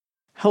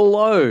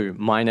Hello,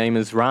 my name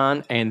is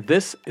Ran, and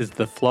this is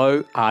the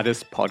Flow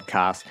Artist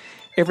Podcast.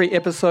 Every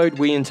episode,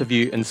 we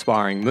interview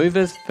inspiring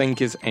movers,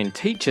 thinkers, and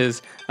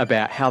teachers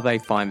about how they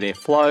find their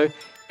flow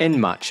and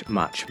much,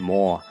 much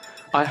more.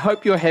 I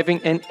hope you're having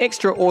an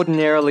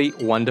extraordinarily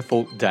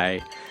wonderful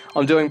day.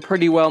 I'm doing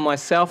pretty well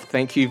myself,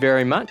 thank you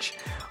very much.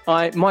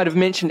 I might have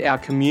mentioned our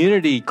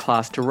community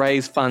class to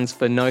raise funds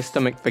for No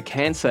Stomach for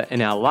Cancer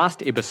in our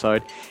last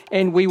episode,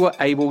 and we were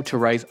able to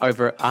raise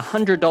over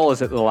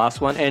 $100 at the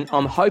last one, and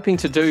I'm hoping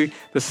to do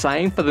the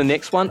same for the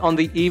next one on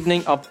the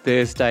evening of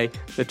Thursday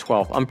the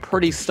 12th. I'm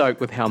pretty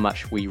stoked with how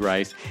much we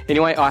raised.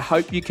 Anyway, I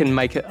hope you can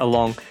make it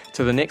along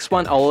to the next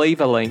one. I'll leave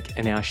a link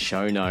in our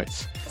show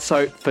notes.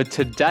 So for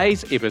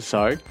today's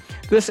episode,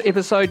 this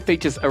episode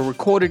features a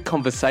recorded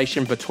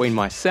conversation between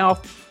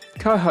myself,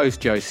 co-host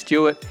Joe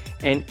Stewart,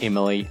 and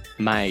Emily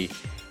May.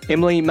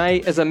 Emily May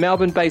is a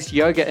Melbourne-based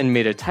yoga and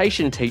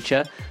meditation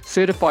teacher,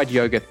 certified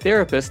yoga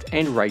therapist,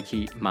 and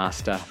Reiki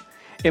master.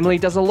 Emily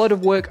does a lot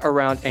of work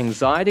around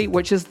anxiety,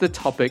 which is the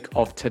topic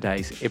of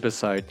today's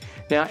episode.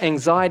 Now,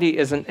 anxiety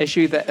is an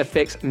issue that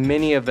affects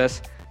many of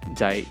us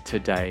day to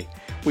day.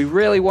 We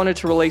really wanted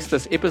to release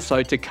this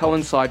episode to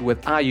coincide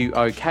with Are You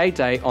OK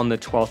Day on the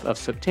 12th of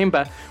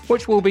September,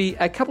 which will be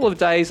a couple of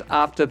days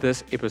after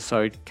this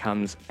episode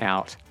comes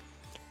out.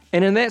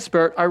 And in that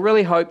spirit, I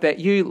really hope that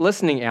you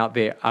listening out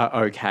there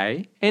are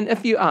okay. And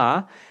if you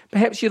are,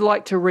 perhaps you'd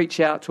like to reach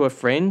out to a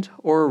friend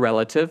or a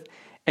relative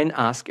and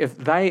ask if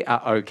they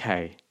are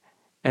okay.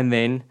 And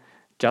then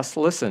just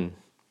listen.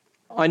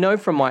 I know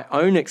from my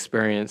own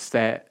experience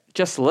that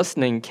just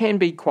listening can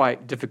be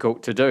quite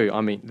difficult to do. I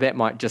mean, that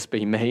might just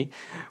be me,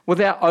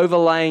 without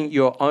overlaying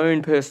your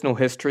own personal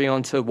history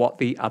onto what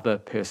the other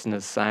person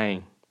is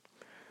saying.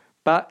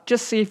 But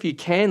just see if you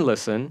can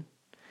listen,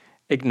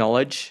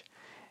 acknowledge,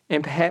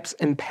 and perhaps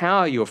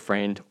empower your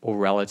friend or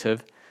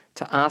relative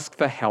to ask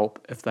for help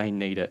if they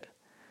need it.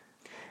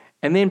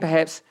 And then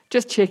perhaps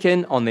just check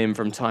in on them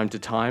from time to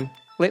time.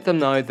 Let them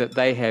know that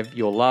they have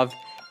your love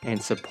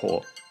and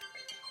support.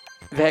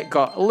 That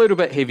got a little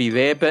bit heavy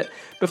there, but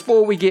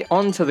before we get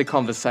on to the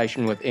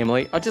conversation with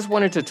Emily, I just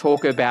wanted to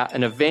talk about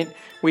an event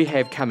we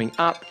have coming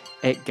up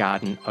at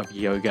Garden of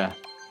Yoga.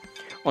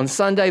 On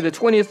Sunday, the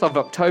 20th of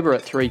October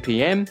at 3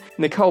 p.m,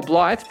 Nicole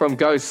Blythe from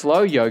Go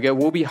Slow Yoga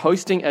will be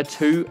hosting a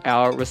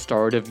 2-hour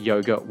restorative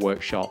yoga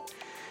workshop.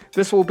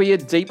 This will be a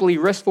deeply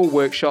restful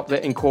workshop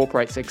that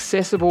incorporates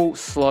accessible,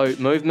 slow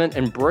movement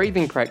and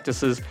breathing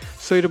practices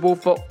suitable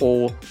for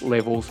all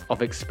levels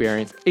of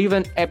experience,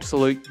 even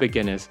absolute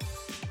beginners.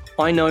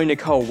 I know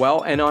Nicole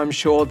well, and I'm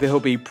sure there'll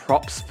be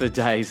props for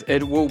days.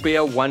 It will be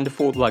a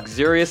wonderful,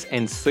 luxurious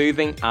and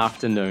soothing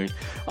afternoon.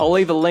 I'll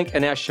leave a link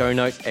in our show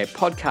notes at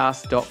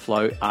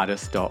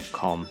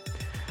podcast.flowartist.com.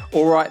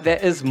 All right,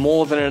 that is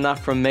more than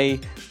enough from me.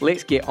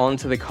 Let's get on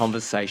to the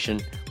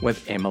conversation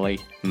with Emily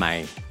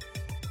May.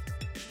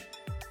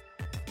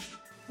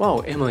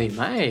 Well, Emily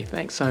May,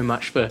 thanks so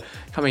much for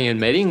coming and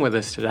meeting with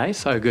us today.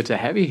 So good to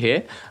have you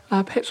here.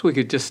 Perhaps we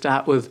could just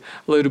start with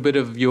a little bit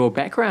of your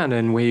background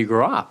and where you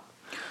grew up.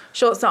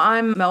 Sure, so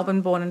I'm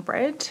Melbourne born and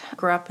bred.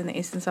 Grew up in the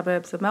eastern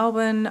suburbs of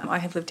Melbourne. I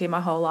have lived here my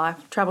whole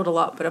life, travelled a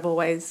lot, but I've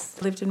always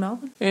lived in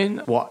Melbourne.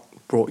 And what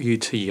brought you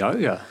to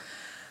yoga?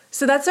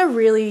 So that's a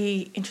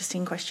really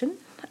interesting question.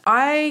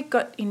 I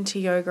got into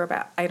yoga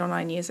about 8 or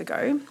 9 years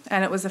ago,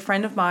 and it was a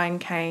friend of mine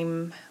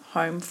came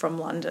home from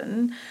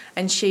London,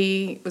 and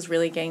she was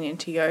really getting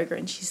into yoga,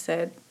 and she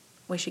said,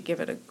 we should give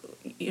it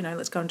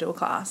let's go and do a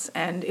class.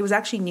 And it was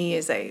actually New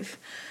Year's Eve.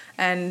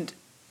 And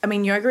I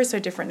mean, yoga is so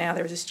different now.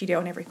 There is a studio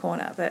on every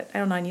corner, but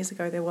 8 or 9 years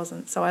ago there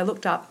wasn't. So I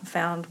looked up and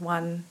found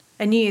one,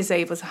 and New Year's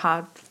Eve was a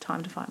hard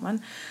time to find one,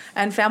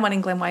 and found one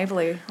in Glen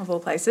Waverley, of all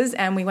places,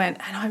 and we went,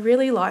 and I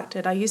really liked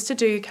it. I used to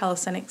do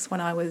calisthenics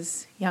when I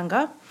was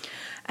younger,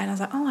 and I was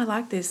like, oh, I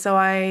like this. So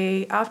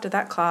after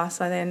that class,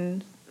 I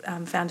then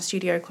found a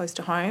studio close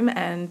to home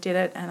and did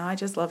it, and I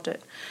just loved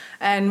it.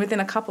 And within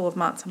a couple of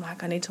months, I'm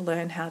like, I need to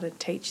learn how to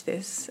teach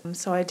this.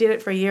 So I did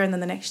it for a year, and then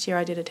the next year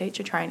I did a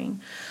teacher training.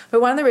 But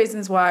one of the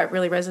reasons why it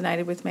really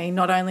resonated with me,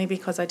 not only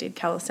because I did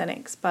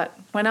calisthenics, but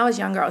when I was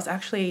younger, I was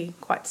actually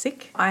quite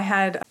sick.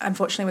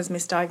 Unfortunately, was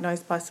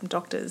misdiagnosed by some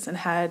doctors and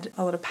had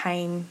a lot of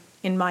pain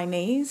in my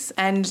knees.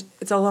 And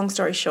it's a long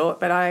story short,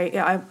 but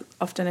I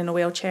often in a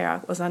wheelchair, I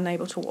was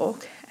unable to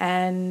walk,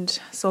 and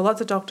saw lots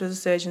of doctors,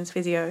 surgeons,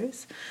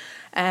 physios.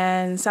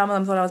 And some of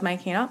them thought I was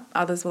making it up.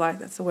 Others were like,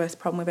 that's the worst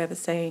problem we've ever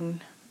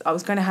seen. I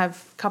was going to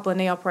have a couple of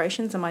knee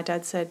operations, and my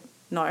dad said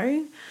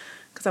no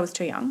because I was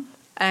too young.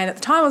 And at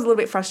the time I was a little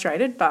bit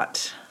frustrated,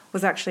 but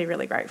was actually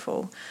really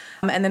grateful.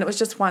 And then it was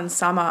just one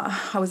summer,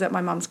 I was at my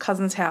mum's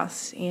cousin's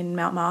house in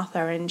Mount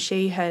Martha, and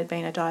she had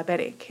been a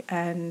diabetic,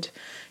 and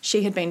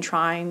she had been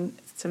trying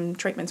some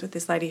treatments with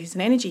this lady who's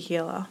an energy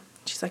healer.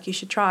 She's like, you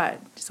should try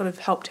it. Sort of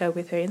helped her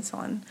with her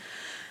insulin.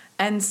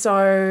 And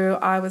so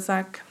I was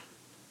like,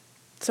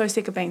 so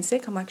sick of being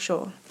sick. I'm like,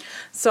 sure.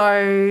 So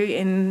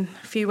in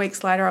a few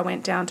weeks later, I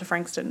went down to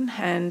Frankston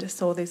and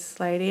saw this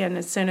lady, and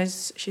as soon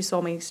as she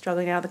saw me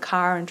struggling out of the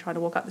car and trying to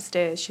walk up the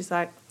stairs, she's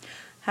like,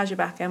 how's your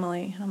back,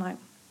 Emily? And I'm like,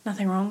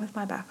 nothing wrong with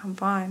my back, I'm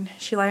fine.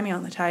 She laid me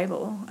on the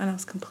table and I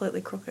was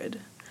completely crooked.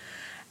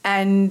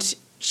 And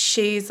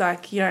she's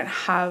like, you don't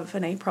have a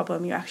knee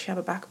problem, you actually have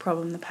a back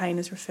problem. The pain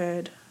is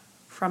referred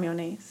from your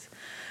knees.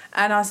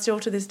 And I still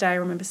to this day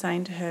remember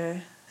saying to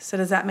her, so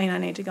does that mean I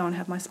need to go and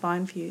have my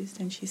spine fused?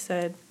 And she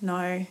said,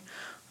 no,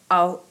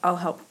 I'll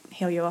help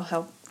heal you, I'll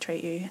help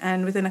treat you.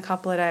 And within a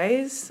couple of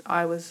days,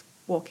 I was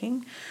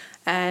walking.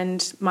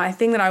 And my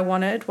thing that I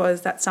wanted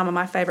was that summer,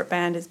 my favourite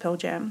band is Pearl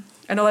Jam.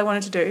 And all I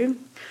wanted to do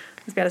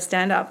was be able to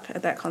stand up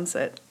at that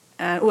concert.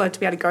 Or to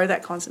be able to go to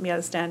that concert and be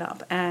able to stand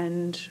up.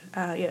 And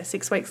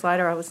 6 weeks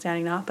later, I was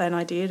standing up and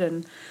I did.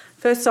 And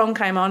first song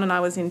came on and I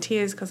was in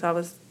tears because I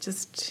was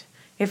just...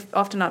 If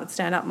often I would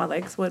stand up, my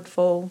legs would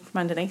fall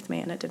from underneath me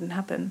and it didn't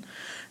happen.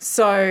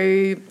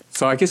 So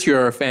I guess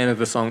you're a fan of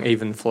the song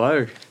Even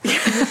Flow.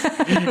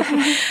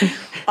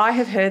 I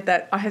have heard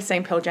that. I have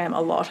seen Pearl Jam a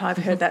lot. I've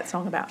heard that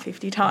song about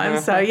 50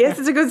 times. So, yes,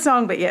 it's a good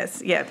song, but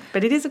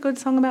but it is a good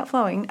song about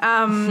flowing.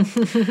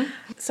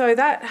 So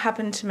that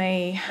happened to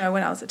me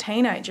when I was a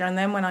teenager, and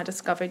then when I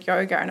discovered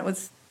yoga, and it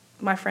was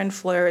my friend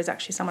Fleur is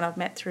actually someone I've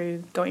met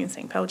through going and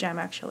seeing Pearl Jam,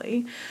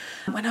 actually.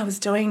 When I was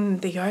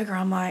doing the yoga,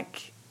 I'm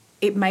like...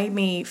 It made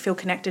me feel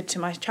connected to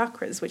my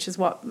chakras, which is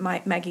what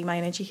Maggie, my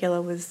energy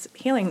healer, was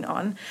healing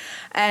on.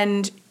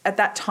 And at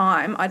that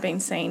time, I'd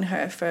been seeing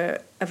her for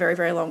a very,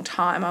 very long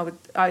time.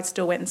 I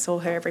still went and saw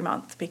her every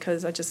month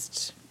because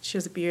she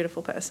was a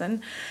beautiful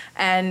person.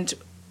 And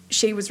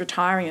she was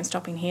retiring and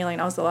stopping healing.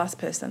 I was the last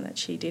person that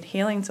she did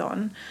healings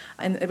on.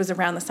 And it was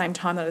around the same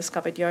time that I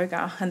discovered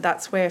yoga. And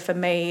that's where, for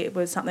me, it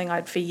was something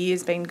I'd for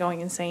years been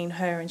going and seeing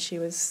her, and she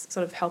was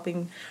sort of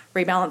helping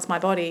rebalance my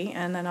body.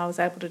 And then I was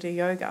able to do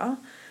yoga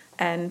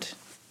and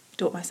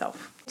do it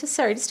myself.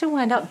 Just to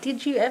wind up,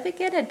 did you ever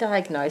get a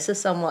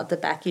diagnosis on what the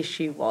back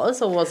issue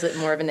was, or was it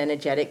more of an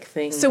energetic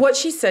thing? So what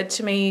she said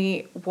to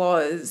me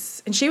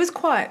was, and she was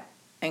quite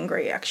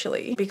angry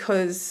actually,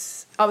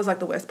 because I was like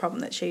the worst problem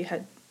that she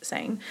had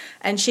seen.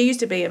 And she used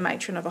to be a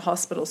matron of a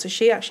hospital, so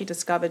she actually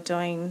discovered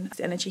doing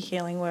energy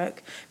healing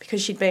work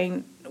because she'd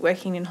been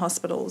working in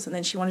hospitals, and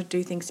then she wanted to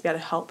do things to be able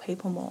to help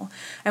people more.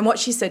 And what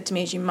she said to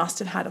me is, you must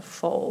have had a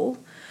fall.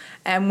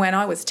 And when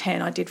I was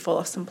 10, I did fall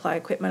off some play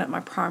equipment at my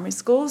primary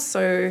school.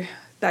 So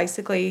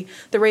basically,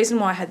 the reason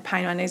why I had pain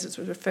in my knees was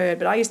referred,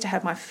 but I used to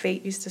have my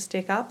feet used to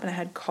stick up and I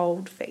had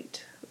cold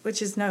feet,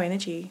 which is no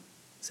energy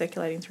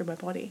circulating through my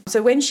body.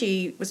 So when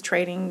she was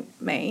treating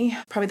me,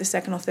 probably the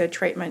second or third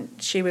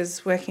treatment, she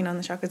was working on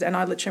the chakras, and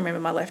I literally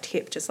remember my left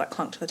hip just like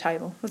clunked to the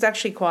table. It was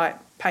actually quite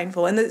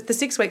painful. And the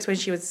 6 weeks when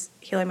she was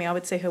healing me, I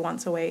would see her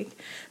once a week,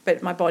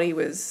 but my body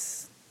was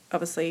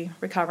obviously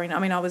recovering. I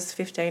mean, I was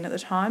 15 at the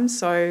time,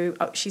 so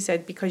she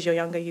said, because you're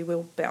younger, you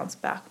will bounce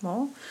back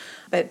more.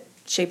 But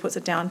she puts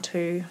it down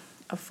to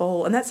a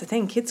fall. And that's the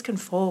thing, kids can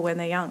fall when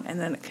they're young, and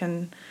then it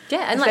can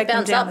and like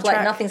bounce up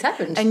like nothing's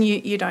happened. And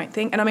you don't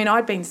think. And I mean,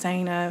 I'd been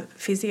seeing a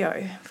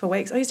physio for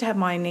weeks. I used to have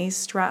my knees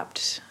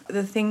strapped,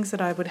 the things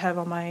that I would have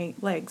on my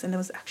legs, and there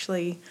was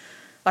actually...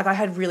 Like, I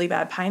had really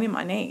bad pain in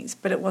my knees,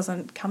 but it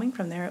wasn't coming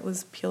from there. It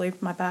was purely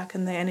from my back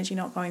and the energy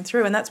not going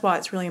through. And that's why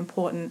it's really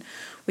important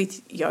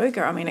with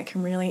yoga. I mean, you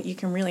can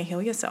really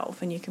heal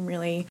yourself, and you can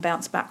really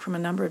bounce back from a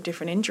number of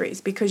different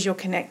injuries because you're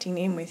connecting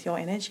in with your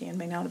energy and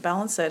being able to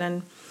balance it.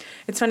 And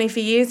it's funny,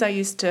 for years I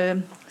used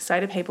to say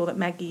to people that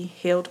Maggie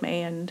healed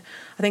me, and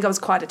I think I was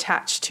quite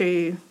attached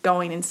to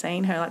going and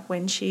seeing her. Like,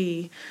 when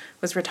she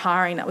was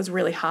retiring, that was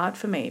really hard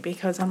for me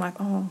because I'm like,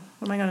 oh,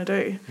 what am I going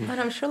to do?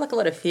 And I'm sure like a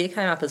lot of fear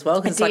came up as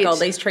well because it's like, oh,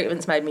 these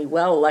treatments made me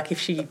well. Like,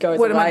 if she goes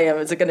away,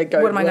 is it going to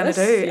go What am I going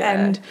to do?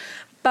 Yeah.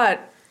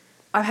 But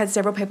I've had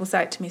several people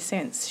say it to me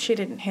since, she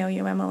didn't heal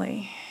you,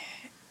 Emily.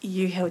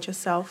 You healed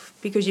yourself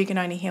because you can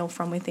only heal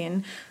from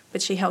within,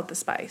 but she held the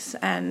space.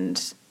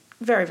 And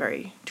very,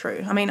 very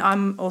true. I mean,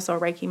 I'm also a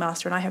Reiki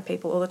master, and I have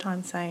people all the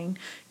time saying,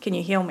 can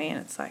you heal me? And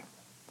it's like,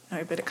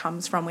 no, but it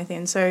comes from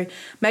within. So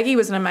Maggie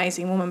was an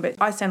amazing woman, but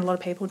I send a lot of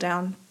people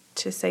down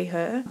to see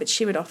her, but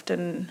she would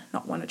often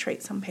not want to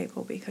treat some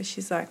people because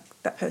she's like,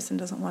 that person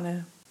doesn't want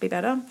to be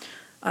better.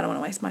 I don't want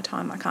to waste my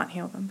time. I can't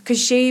heal them. Because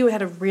she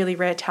had a really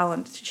rare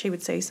talent. She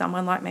would see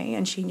someone like me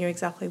and she knew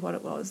exactly what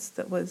it was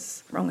that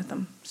was wrong with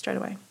them straight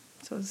away.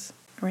 So it was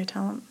a rare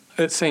talent.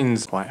 It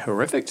seems quite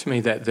horrific to me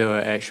that there were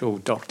actual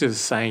doctors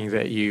saying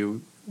that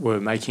you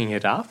were making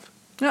it up.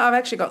 No, I've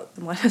actually got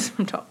letters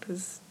from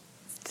doctors.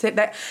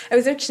 That it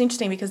was actually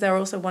interesting because they were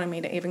also wanting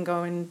me to even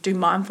go and do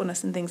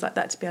mindfulness and things like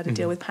that to be able to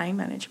deal with pain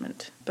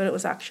management. But it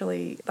was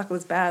actually, like, it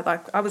was bad.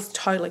 Like, I was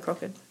totally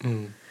crooked.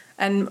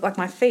 And, like,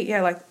 my feet,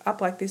 like,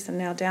 up like this and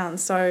now down.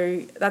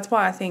 So that's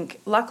why I think,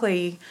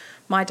 luckily,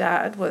 my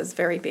dad was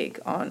very big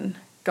on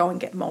go and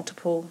get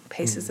multiple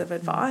pieces of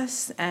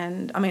advice.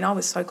 And, I mean, I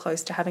was so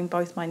close to having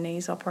both my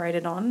knees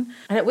operated on.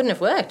 And it wouldn't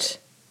have worked.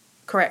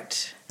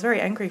 Correct. I was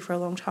very angry for a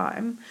long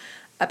time.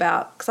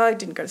 Because I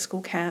didn't go to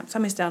school camps. I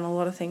missed out on a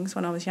lot of things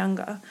when I was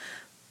younger.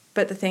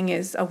 But the thing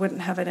is, I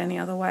wouldn't have it any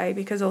other way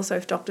because also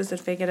if doctors had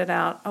figured it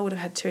out, I would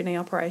have had 2 knee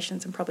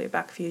operations and probably a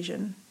back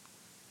fusion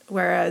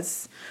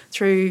Whereas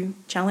through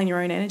channeling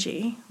your own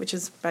energy, which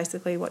is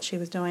basically what she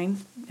was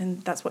doing,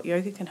 and that's what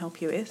yoga can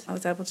help you with, I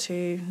was able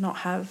to not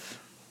have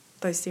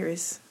those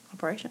serious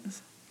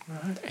operations.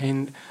 Right.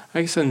 And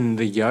I guess in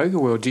the yoga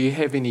world, do you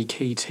have any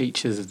key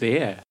teachers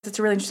there? It's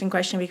a really interesting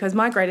question because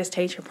my greatest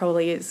teacher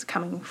probably is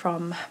coming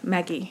from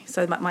Maggie,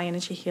 so my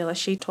energy healer.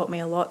 She taught me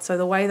a lot. So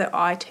the way that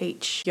I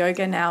teach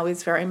yoga now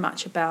is very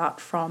much about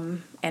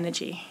from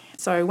energy.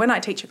 So when I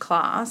teach a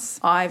class,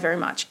 I very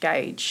much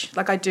gauge.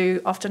 Like I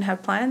do often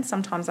have plans,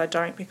 sometimes I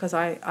don't because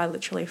I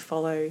literally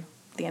follow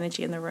the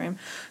energy in the room.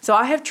 So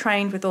I have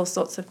trained with all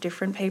sorts of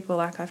different people.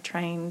 Like I've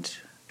trained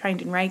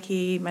in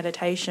Reiki,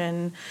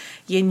 meditation,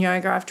 yin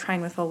yoga. I've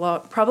trained with a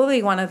lot.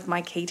 Probably one of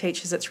my key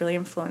teachers that's really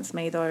influenced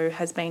me though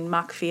has been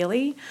Mark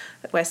Feely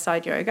at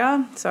Westside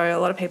Yoga. So a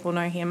lot of people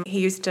know him.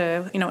 He used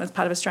to, was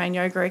part of Australian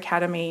Yoga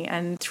Academy,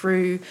 and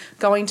through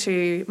going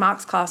to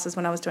Mark's classes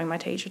when I was doing my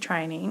teacher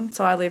training,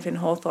 so I live in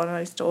Hawthorn and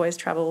I used to always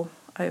travel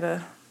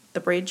over the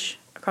bridge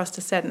across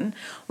to Seddon,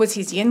 was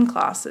his yin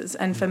classes.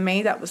 And for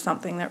me, that was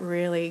something that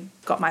really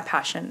got my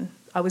passion.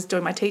 I was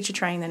doing my teacher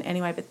training then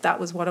anyway, but that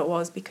was what it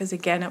was because,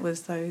 again, it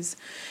was those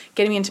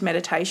getting me into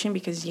meditation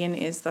because yin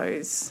is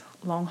those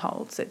long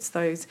holds. It's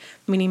those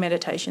mini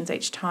meditations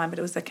each time, but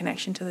it was the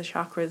connection to the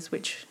chakras,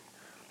 which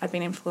I'd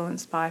been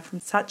influenced by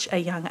from such a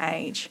young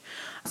age.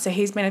 So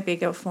he's been a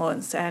big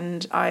influence,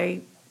 and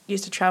I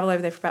used to travel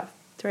over there for about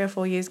 3 or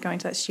 4 years going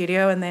to that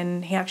studio, and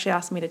then he actually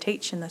asked me to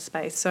teach in the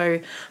space. So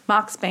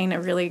Mark's been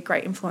a really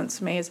great influence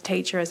for me as a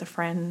teacher, as a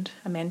friend,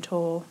 a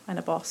mentor and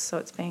a boss.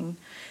 So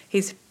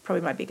he's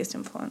probably my biggest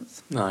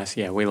influence. Nice.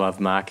 Yeah, we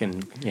love Mark,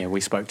 and we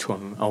spoke to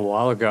him a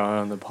while ago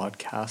on the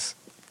podcast.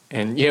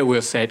 And we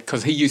were sad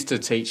because he used to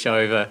teach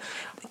over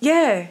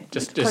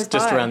just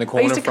around the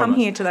corner. I used to come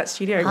here to that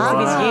studio because of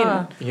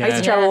his yin. Yeah. I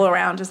used to travel all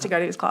around just to go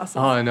to his classes.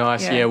 Oh,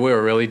 nice. Yeah, we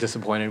were really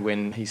disappointed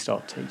when he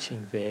stopped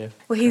teaching there.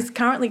 Well, he's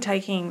currently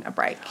taking a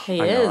break. He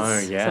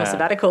is. So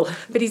sabbatical.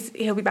 But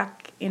he'll be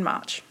back in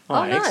March.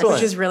 Oh, nice. Excellent.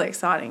 Which is really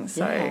exciting.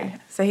 So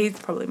he's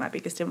probably my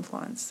biggest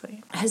influence. So.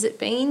 Has it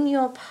been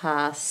your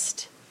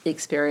past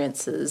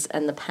experiences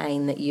and the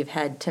pain that you've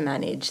had to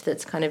manage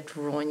that's kind of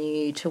drawn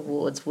you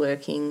towards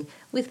working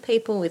with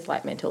people with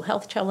like mental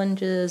health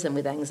challenges and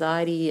with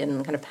anxiety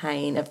and kind of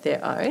pain of their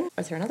own?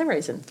 Or is there another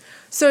reason?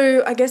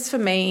 So I guess for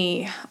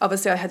me,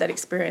 obviously I had that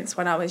experience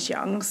when I was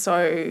young,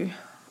 so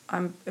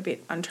I'm a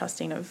bit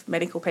untrusting of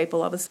medical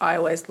people. Obviously, I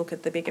always look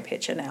at the bigger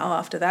picture now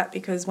after that,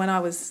 because when I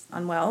was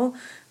unwell,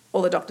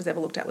 all the doctors ever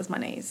looked at was my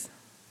knees.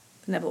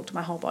 Never looked at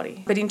my whole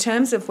body. But in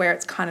terms of where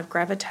it's kind of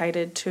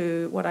gravitated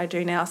to what I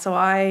do now, so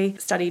I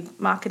studied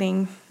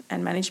marketing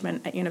and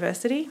management at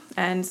university,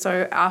 and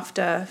so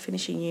after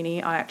finishing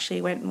uni I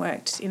actually went and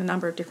worked in a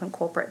number of different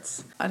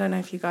corporates. I don't know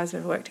if you guys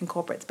have ever worked in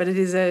corporates, but it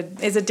is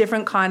a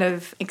different kind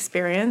of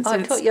experience.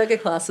 I've taught yoga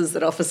classes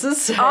at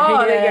offices. So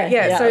there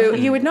you go. So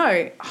you would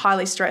know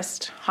highly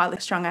stressed, highly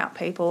strung out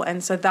people,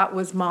 and so that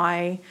was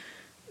my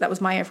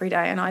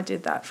everyday, and I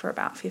did that for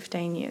about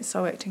 15 years. So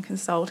I worked in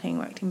consulting,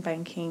 worked in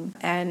banking,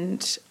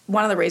 and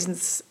one of the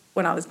reasons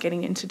when I was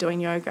getting into doing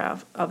yoga,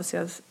 obviously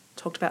I've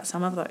talked about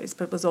some of those,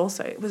 but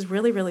it was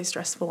really, really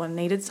stressful and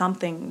needed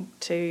something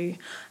to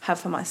have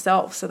for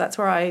myself. So that's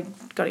where I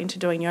got into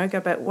doing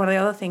yoga. But one of the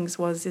other things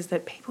is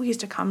that people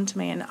used to come to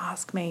me and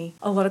ask me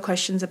a lot of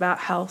questions about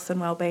health and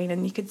well-being,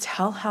 and you could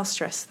tell how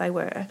stressed they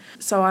were.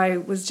 So I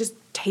was just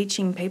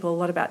teaching people a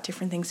lot about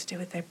different things to do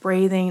with their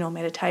breathing or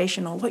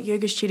meditation, or what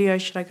yoga studio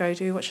should I go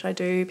to, what should I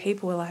do.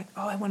 People were like,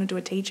 I want to do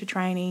a teacher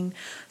training.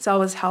 So I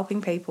was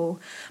helping people.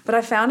 But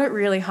I found it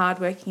really hard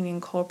working in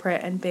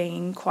corporate and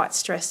being quite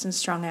stressed and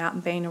strung out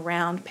and being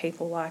around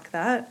people like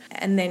that.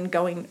 And then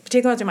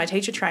particularly I was doing my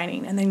teacher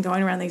training, and then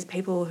going around these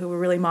people who were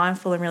really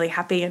mindful and really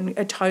happy and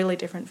a totally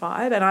different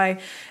vibe. And I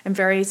am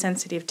very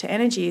sensitive to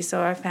energy,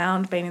 so I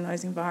found being in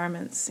those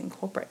environments in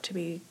corporate to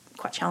be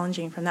quite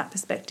challenging from that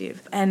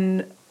perspective.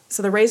 And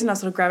so the reason I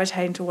sort of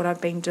gravitated to what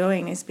I've been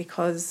doing is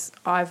because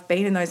I've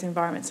been in those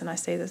environments and I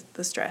see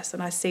the stress,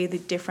 and I see the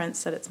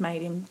difference that it's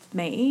made in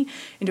me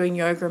in doing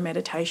yoga,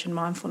 meditation,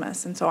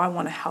 mindfulness, and so I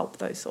want to help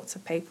those sorts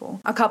of people.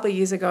 A couple of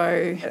years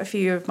ago, a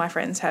few of my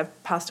friends have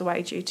passed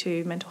away due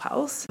to mental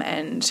health,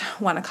 and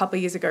one a couple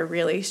of years ago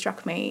really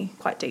struck me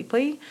quite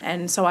deeply,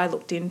 and so I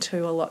looked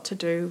into a lot to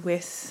do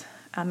with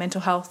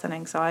mental health and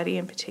anxiety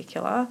in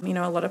particular.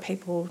 A lot of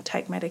people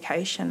take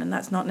medication, and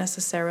that's not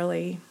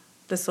necessarily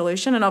the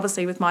solution. And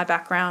obviously with my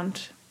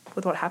background,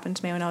 with what happened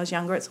to me when I was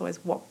younger, it's always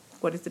what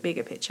is the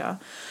bigger picture.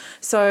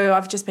 So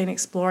I've just been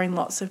exploring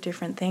lots of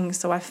different things.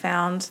 So I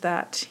found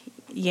that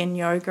yin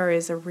yoga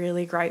is a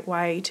really great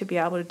way to be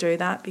able to do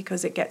that,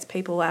 because it gets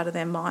people out of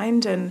their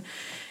mind. And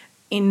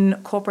in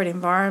corporate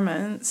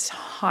environments,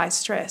 high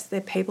stress,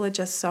 people are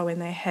just so in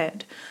their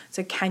head.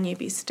 So can you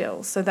be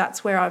still? So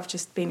that's where I've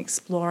just been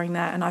exploring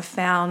that. And I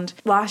found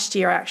last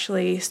year I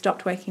actually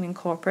stopped working in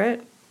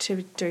corporate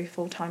to do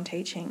full-time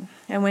teaching.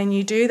 And when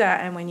you do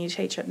that and when you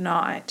teach at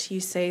night, you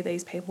see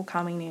these people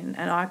coming in,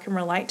 and I can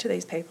relate to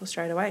these people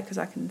straight away because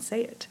I can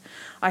see it.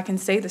 I can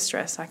see the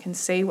stress. I can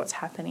see what's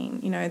happening.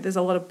 There's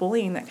a lot of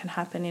bullying that can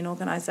happen in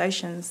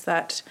organisations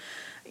that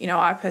You know,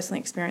 I personally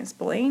experienced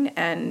bullying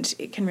and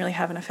it can really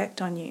have an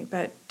effect on you,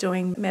 but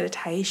doing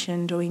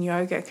meditation, doing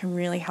yoga can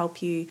really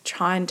help you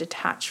try and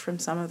detach from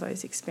some of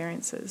those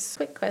experiences.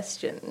 Quick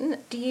question.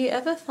 Do you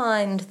ever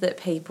find that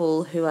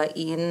people who are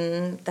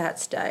in that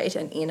state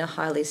and in a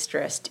highly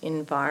stressed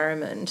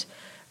environment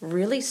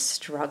really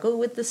struggle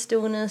with the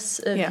stillness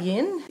of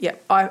yin? Yeah.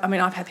 I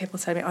mean, I've had people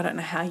say to me, I don't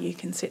know how you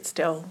can sit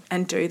still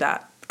and do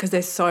that, because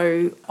they're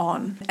so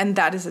on. And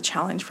that is a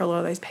challenge for a lot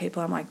of those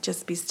people. I'm like,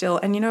 just be still.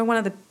 And you know, one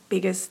of the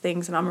biggest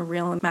things, and I'm a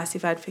real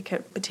massive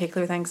advocate,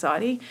 particularly with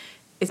anxiety,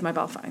 is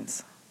mobile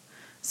phones.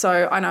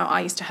 So I know I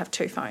used to have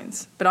 2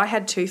 phones, but I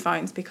had 2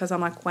 phones because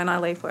I'm like, when I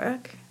leave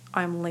work,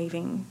 I'm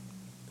leaving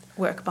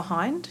work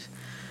behind.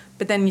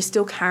 But then you're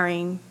still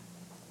carrying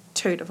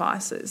 2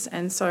 devices.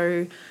 And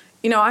so,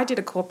 you know, I did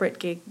a corporate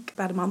gig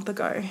about a month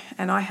ago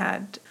and I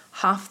had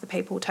half the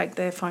people take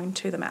their phone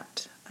to the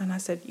mat. And I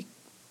said, you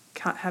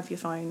can't have your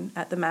phone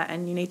at the mat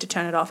and you need to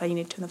turn it off and you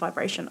need to turn the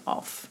vibration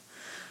off.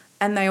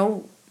 And they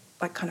all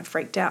like kind of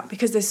freaked out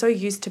because they're so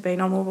used to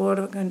being on, well, what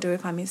am I going to do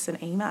if I miss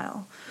an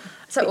email?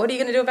 So what are you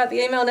going to do about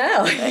the email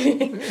now?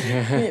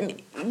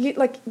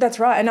 Like, that's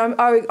right. And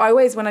I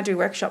always, when I do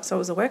workshops, or it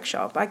was a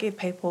workshop, I give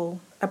people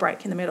a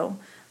break in the middle.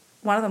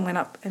 One of them went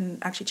up and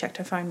actually checked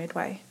her phone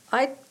midway.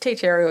 I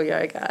teach aerial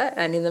yoga,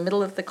 and in the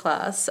middle of the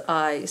class,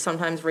 I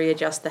sometimes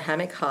readjust the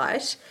hammock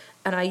height.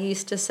 And I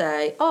used to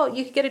say, oh,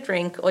 you could get a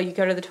drink or you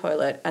go to the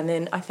toilet. And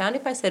then I found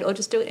if I said, or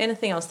just do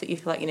anything else that you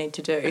feel like you need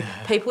to do,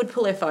 people would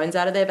pull their phones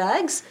out of their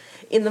bags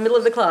in the middle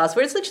of the class,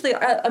 where it's literally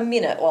a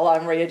minute while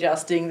I'm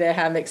readjusting their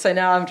hammock. So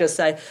now I'm just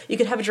saying, you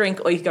could have a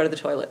drink or you could go to the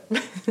toilet.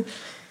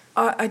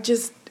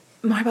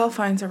 Mobile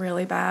phones are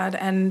really bad.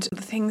 And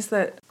the things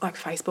that like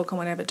Facebook and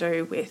whatever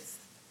do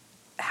with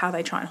how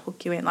they try and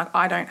hook you in, like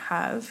I don't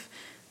have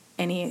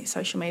any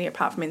social media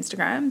apart from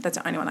Instagram. That's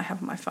the only one I have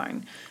on my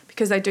phone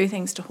because they do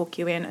things to hook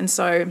you in. And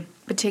so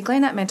particularly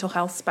in that mental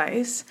health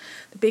space,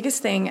 the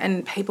biggest thing,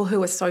 and people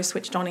who are so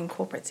switched on in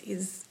corporates,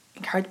 is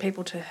encourage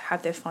people to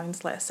have their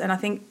phones less. And I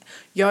think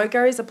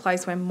yoga is a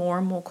place where more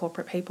and more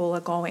corporate people are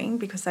going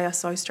because they are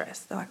so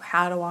stressed. They're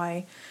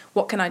like,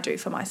 what can I do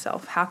for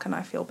myself? How can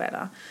I feel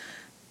better?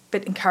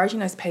 But encouraging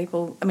those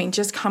people, I mean,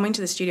 just coming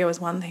to the studio is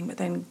one thing, but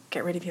then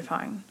get rid of your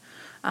phone.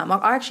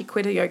 I actually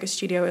quit a yoga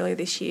studio earlier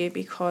this year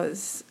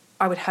because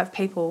I would have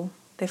people,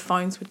 their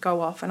phones would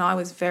go off, and I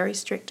was very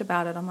strict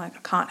about it. I'm like, I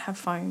can't have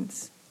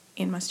phones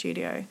in my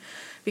studio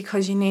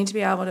because you need to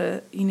be able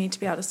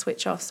to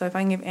switch off. So if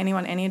I can give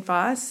anyone any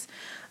advice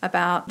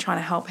about trying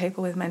to help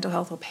people with mental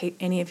health or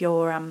any of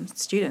your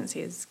students,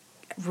 is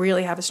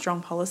really have a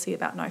strong policy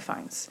about no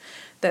phones,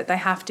 that they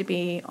have to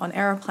be on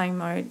aeroplane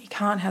mode. You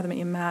can't have them at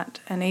your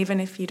mat. And even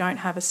if you don't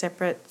have a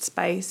separate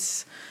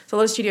space, so a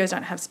lot of studios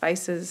don't have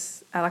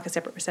spaces like a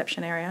separate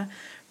reception area,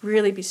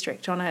 really be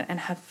strict on it and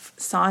have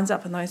signs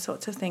up and those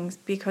sorts of things,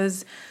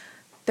 because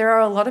there are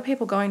a lot of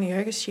people going to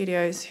yoga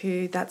studios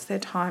who that's their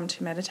time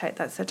to meditate,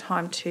 that's their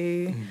time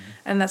to,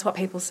 and that's what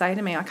people say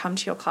to me, I come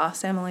to your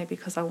class, Emily,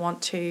 because I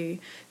want to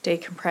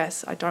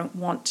decompress. I don't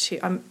want to,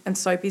 I'm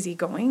so busy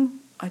going,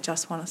 I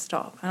just want to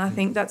stop. And I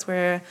think that's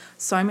where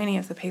so many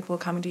of the people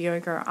coming to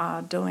yoga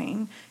are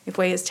doing. If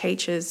we as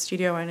teachers,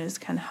 studio owners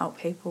can help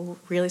people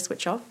really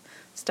switch off,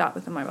 start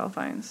with the mobile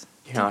phones.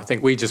 Yeah, I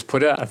think we just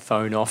put a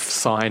phone off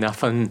sign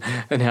up in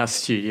our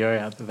studio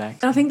out the back.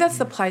 And I think that's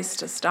the place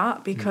to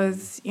start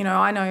because, you know,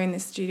 I know in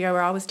this studio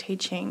where I was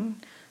teaching,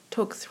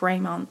 took 3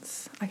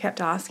 months. I kept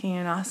asking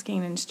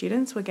and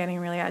students were getting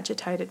really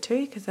agitated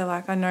too because they're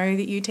like, I know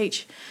that you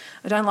teach.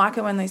 I don't like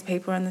it when these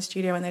people are in the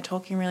studio and they're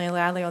talking really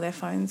loudly or their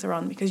phones are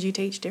on because you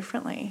teach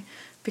differently.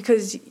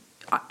 Because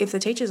if the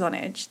teacher's on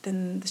edge,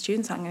 then the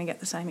students aren't going to get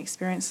the same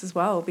experience as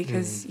well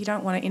because you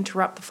don't want to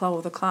interrupt the flow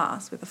of the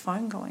class with the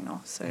phone going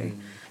off. So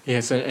yeah,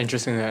 it's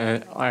interesting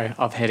that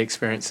I've had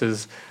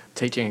experiences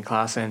teaching a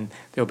class and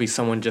there'll be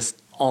someone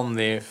just on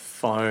their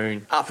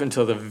phone up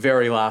until the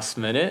very last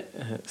minute.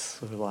 And it's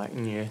sort of like,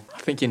 yeah, I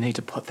think you need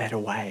to put that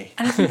away.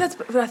 And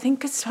I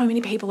think so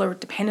many people are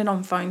dependent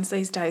on phones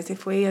these days.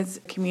 If we as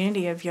a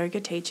community of yoga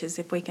teachers,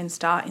 if we can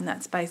start in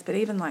that space, but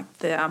even like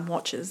the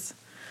watches,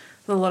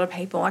 a lot of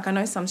people, like I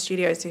know some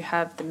studios who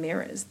have the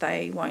mirrors,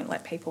 they won't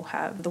let people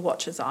have the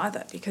watches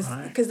either because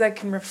they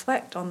can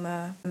reflect on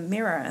the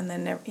mirror and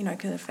then, you know,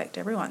 can affect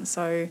everyone.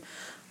 So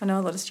I know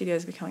a lot of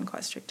studios are becoming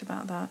quite strict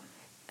about that.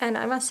 And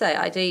I must say,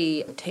 I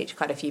do teach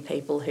quite a few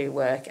people who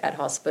work at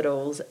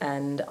hospitals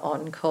and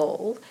on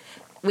call,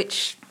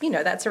 which, you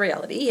know, that's a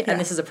reality. Yeah. And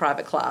this is a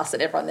private class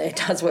and everyone there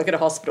does work at a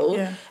hospital.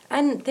 Yeah.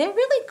 And they're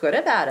really good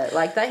about it.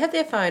 Like, they have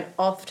their phone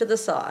off to the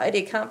side.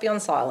 It can't be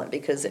on silent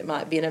because it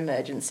might be an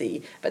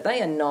emergency, but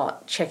they are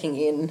not checking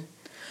in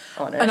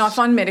on it. And I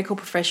find medical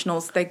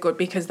professionals, they're good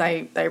because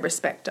they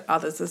respect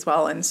others as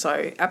well. And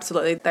so,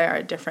 absolutely, they are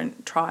a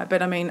different tribe.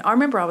 But, I mean, I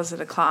remember I was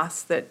at a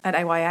class that at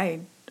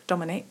AYA,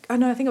 Dominique, I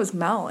think it was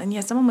Mel, and yeah,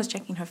 someone was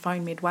checking her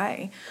phone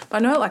midway. But I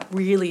know it like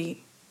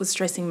really was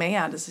stressing me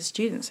out as a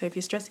student. So if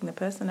you're stressing the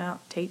person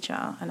out,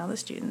 teacher and other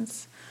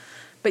students,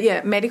 But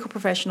yeah, medical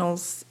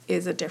professionals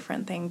is a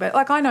different thing. But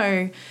like I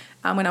know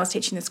when I was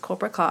teaching this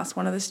corporate class,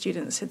 one of the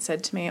students had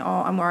said to me,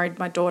 I'm worried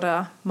my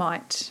daughter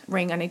might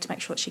ring. I need to make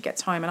sure that she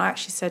gets home. And I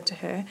actually said to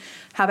her,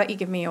 how about you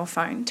give me your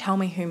phone? Tell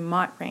me who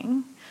might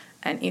ring.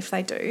 And if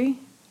they do,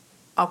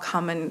 I'll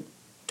come and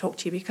talk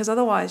to you, because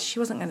otherwise she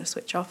wasn't going to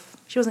switch off.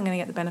 She wasn't going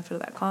to get the benefit of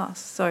that class.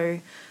 So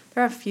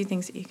there are a few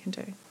things that you can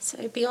do.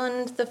 So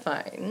beyond the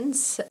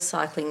phones,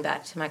 cycling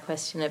back to my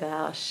question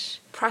about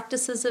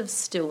practices of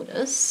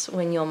stillness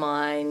when your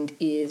mind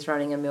is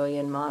running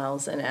 1,000,000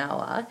 miles an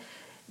hour,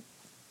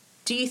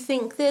 do you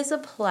think there's a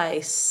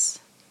place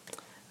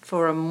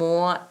for a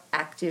more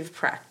active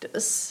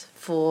practice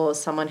for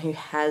someone who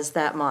has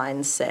that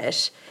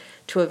mindset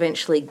to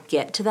eventually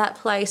get to that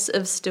place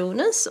of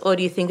stillness? Or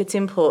do you think it's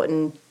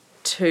important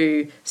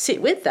to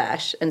sit with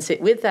that and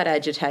sit with that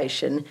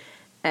agitation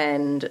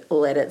and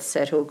let it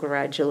settle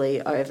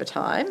gradually over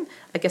time?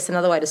 I guess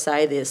another way to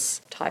say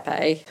this, type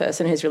A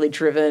person who's really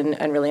driven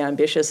and really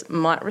ambitious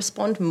might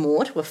respond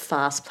more to a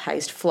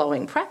fast-paced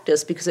flowing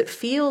practice because it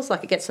feels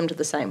like it gets them to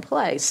the same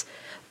place,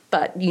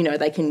 but, you know,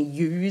 they can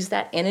use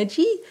that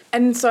energy.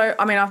 And so,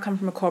 I mean, I've come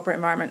from a corporate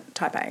environment,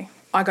 type A.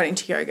 I got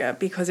into yoga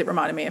because it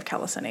reminded me of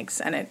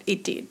calisthenics, and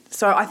it did.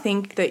 So I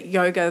think that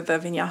yoga, the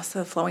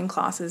vinyasa flowing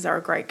classes are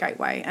a great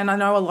gateway. And I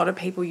know a lot of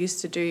people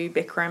used to do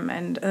Bikram,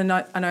 and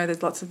I know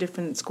there's lots of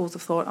different schools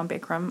of thought on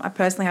Bikram. I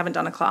personally haven't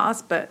done a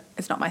class, but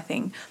it's not my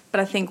thing. But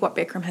I think what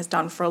Bikram has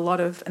done for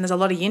and there's a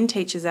lot of yin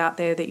teachers out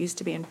there that used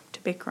to be into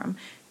Bikram,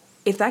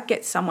 if that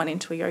gets someone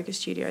into a yoga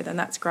studio, then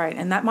that's great.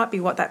 And that might be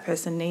what that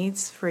person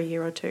needs for a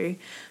year or two.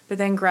 But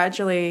then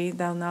gradually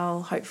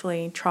they'll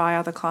hopefully try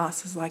other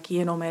classes like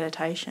yin or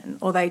meditation,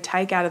 or they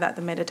take out of that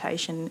the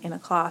meditation in a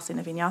class, in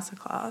a vinyasa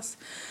class,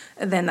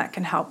 and then that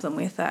can help them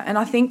with that. And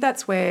I think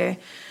that's where,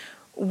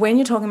 when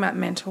you're talking about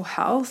mental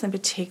health, and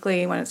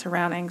particularly when it's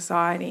around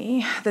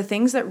anxiety, the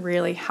things that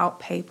really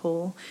help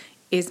people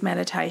is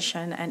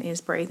meditation and is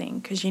breathing,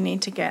 because you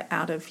need to get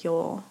out of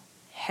your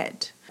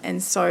head.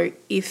 And so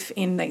if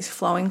in these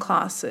flowing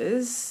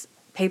classes,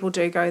 people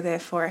do go there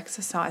for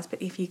exercise,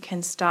 but if you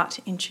can start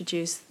to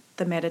introduce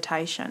the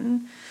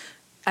meditation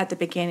at the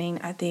beginning,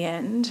 at the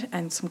end,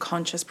 and some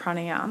conscious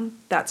pranayama,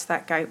 that's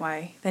that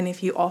gateway. Then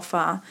if you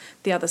offer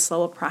the other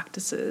slower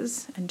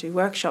practices and do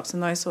workshops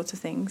and those sorts of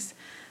things,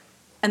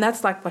 and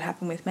that's like what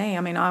happened with me.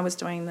 I mean, I was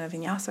doing the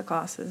vinyasa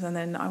classes, and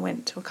then I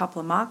went to a couple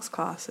of Mark's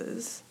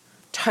classes,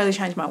 totally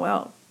changed my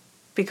world,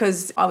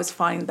 because I was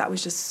finding that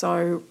was just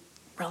so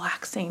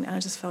relaxing, and I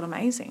just felt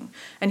amazing.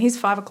 And his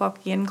 5 o'clock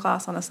yin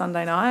class on a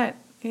Sunday night,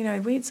 you know,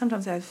 we'd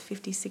sometimes have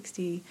 50,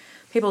 60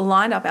 people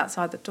lined up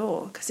outside the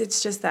door, because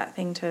it's just that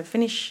thing to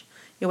finish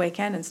your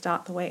weekend and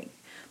start the week.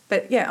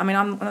 But yeah, I mean,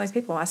 I'm one of those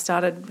people. I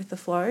started with the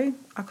flow.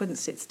 I couldn't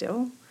sit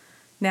still.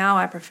 Now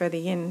I prefer the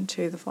yin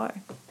to the flow.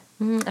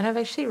 And I've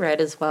actually read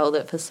as well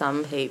that for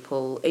some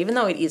people, even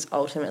though it is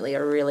ultimately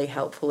a really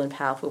helpful and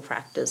powerful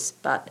practice,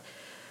 but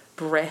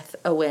breath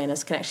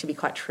awareness can actually be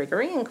quite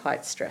triggering and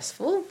quite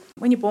stressful.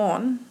 When you're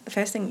born, the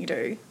first thing you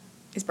do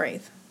is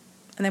breathe.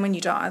 And then when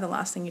you die, the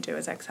last thing you do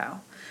is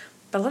exhale.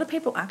 But a lot of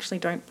people actually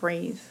don't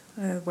breathe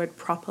the word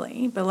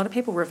properly, but a lot of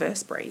people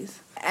reverse breathe.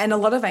 And a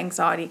lot of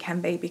anxiety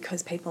can be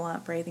because people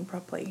aren't breathing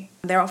properly.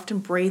 They're often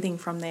breathing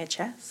from their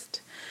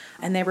chest,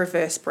 and they're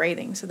reverse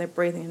breathing, so they're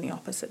breathing in the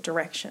opposite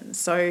direction.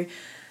 So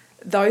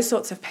those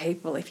sorts of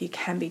people, if you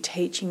can be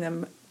teaching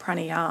them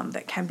pranayama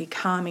that can be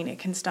calming, it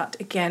can start,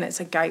 again,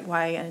 it's a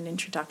gateway and an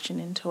introduction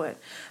into it.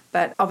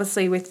 But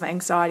obviously with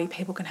anxiety,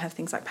 people can have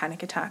things like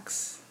panic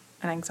attacks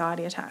and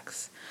anxiety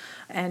attacks.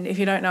 And if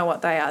you don't know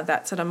what they are,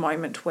 that's at a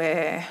moment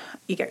where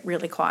you get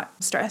really quite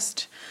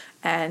stressed.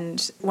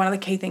 And one of the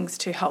key things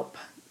to help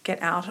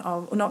get out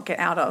of, or not get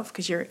out of,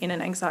 because you're in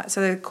an anxiety.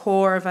 So the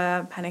core of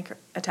a panic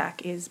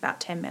attack is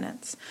about 10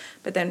 minutes,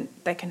 but then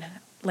they can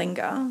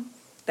linger,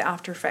 the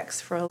after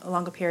effects, for a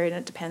longer period,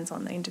 and it depends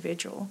on the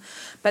individual.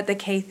 But the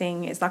key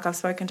thing is, like I've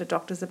spoken to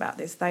doctors about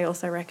this, they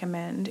also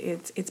recommend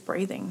it's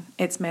breathing,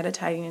 it's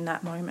meditating in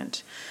that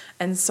moment.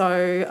 And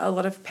so a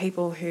lot of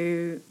people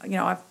who, you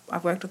know,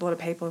 I've worked with a lot of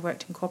people who've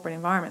worked in corporate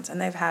environments, and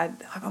they've had,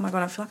 like, oh my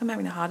God, I feel like I'm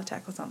having a heart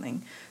attack or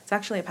something. It's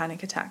actually a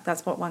panic attack.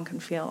 That's what one can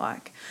feel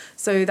like.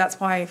 So that's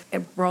why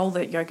a role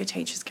that yoga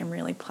teachers can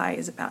really play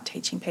is about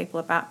teaching people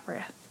about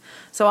breath.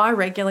 So I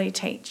regularly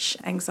teach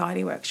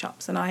anxiety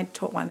workshops, and I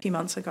taught one a few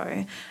months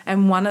ago,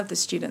 and one of the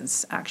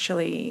students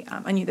actually,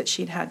 I knew that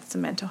she'd had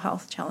some mental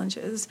health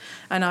challenges,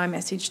 and I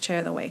messaged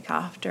her the week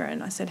after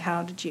and I said,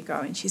 how did you go?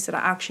 And she said, I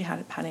actually had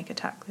a panic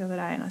attack the other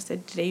day. And I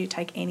said, did you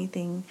take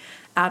anything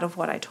out of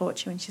what I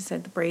taught you? And she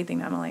said, the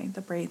breathing, Emily,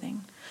 the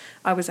breathing.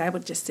 I was able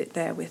to just sit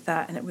there with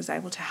that, and it was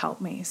able to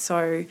help me.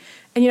 So,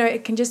 and you know,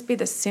 it can just be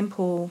the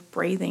simple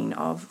breathing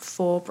of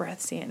 4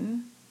 breaths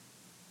in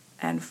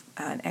and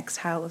an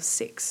exhale of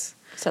 6.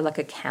 So like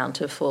a count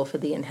of 4 for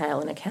the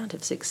inhale and a count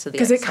of 6 for the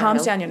exhale. Because it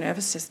calms down your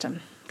nervous system.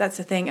 That's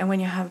the thing. And when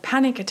you have a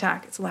panic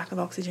attack, it's a lack of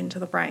oxygen to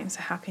the brain.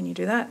 So how can you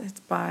do that? It's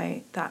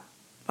by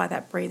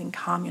that breathing,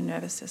 calm your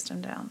nervous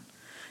system down.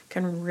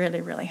 Can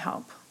really, really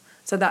help.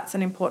 So that's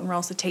an important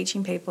role. So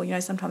teaching people,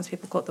 sometimes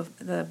people call it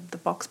the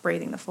box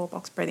breathing, the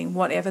 4-box breathing,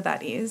 whatever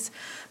that is.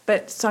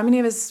 But so many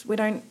of us, we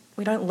don't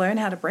learn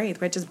how to breathe.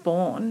 We're just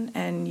born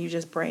and you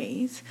just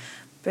breathe.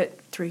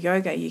 But through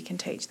yoga, you can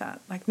teach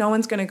that. Like, no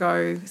one's going to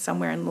go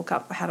somewhere and look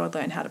up how to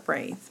learn how to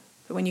breathe.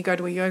 But when you go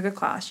to a yoga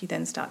class, you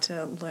then start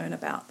to learn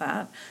about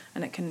that,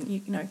 and it can,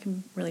 it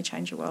can really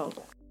change your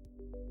world.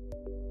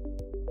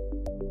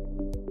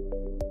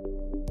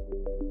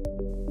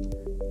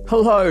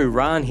 Hello,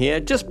 Ran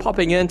here, just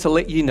popping in to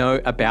let you know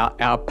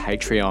about our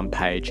Patreon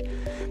page.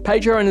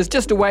 Patreon is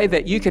just a way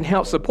that you can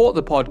help support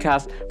the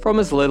podcast from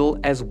as little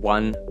as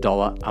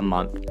 $1 a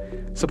month.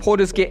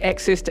 Supporters get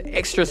access to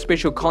extra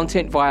special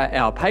content via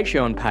our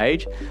Patreon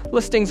page,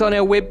 listings on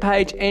our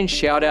webpage, and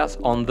shout-outs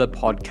on the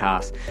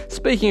podcast.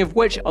 Speaking of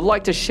which, I'd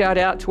like to shout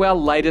out to our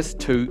latest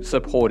 2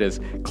 supporters,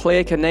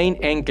 Claire Canine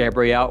and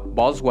Gabrielle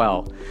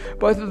Boswell.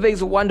 Both of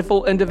these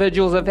wonderful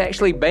individuals have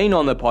actually been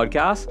on the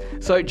podcast,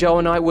 so Joe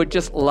and I would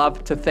just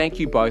love to thank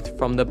you both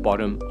from the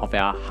bottom of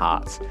our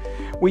hearts.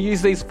 We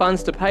use these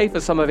funds to pay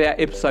for some of our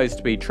episodes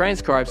to be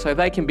transcribed so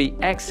they can be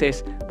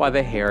accessed by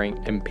the hearing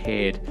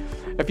impaired.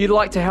 If you'd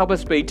like to help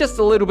us be just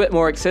a little bit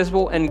more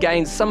accessible and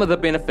gain some of the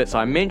benefits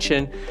I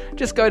mentioned,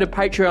 just go to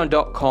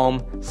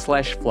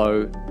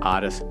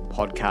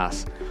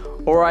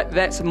patreon.com/FlowArtistPodcast. All right,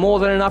 that's more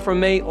than enough from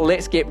me.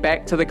 Let's get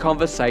back to the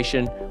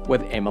conversation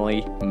with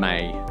Emily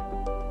May.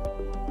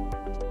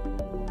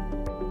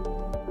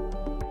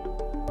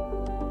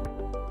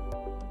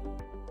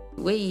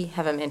 We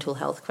have a mental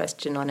health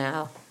question on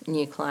our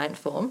new client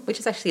form, which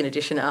is actually an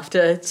addition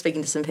after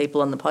speaking to some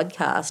people on the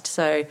podcast.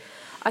 So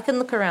I can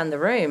look around the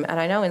room, and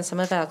I know in some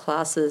of our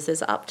classes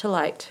there's up to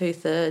like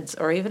 2/3,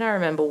 or even I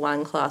remember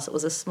one class, it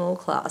was a small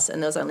class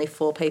and there was only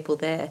 4 people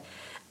there,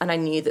 and I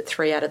knew that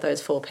 3 out of those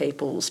 4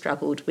 people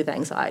struggled with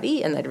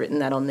anxiety and they'd written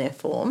that on their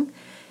form.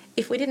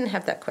 If we didn't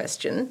have that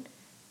question,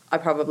 I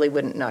probably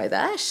wouldn't know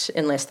that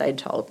unless they'd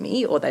told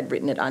me or they'd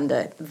written it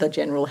under the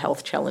general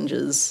health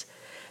challenges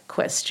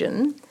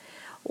question.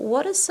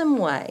 What are some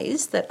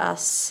ways that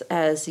us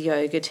as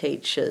yoga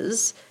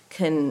teachers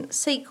can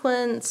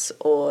sequence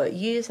or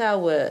use our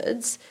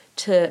words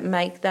to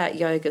make that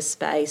yoga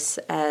space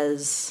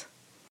as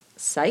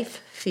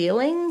safe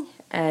feeling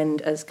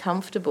and as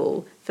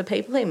comfortable for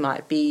people who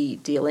might be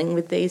dealing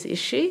with these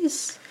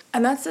issues?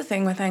 And that's the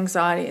thing with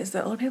anxiety, is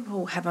that a lot of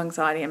people have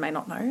anxiety and may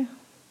not know.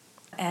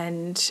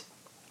 And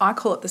I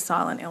call it the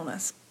silent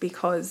illness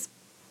because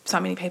so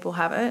many people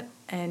have it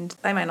and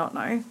they may not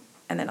know.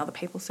 And then other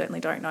people certainly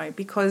don't know,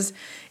 because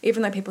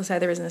even though people say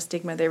there isn't a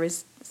stigma, there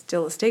is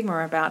still a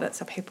stigma about it,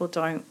 so people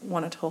don't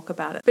want to talk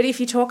about it. But if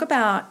you talk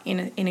about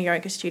in a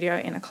yoga studio,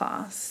 in a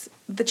class,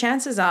 the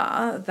chances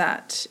are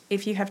that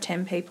if you have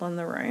 10 people in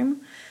the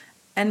room,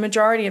 and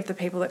majority of the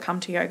people that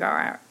come to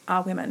yoga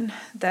are women,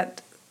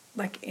 that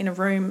like in a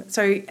room,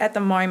 so at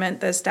the moment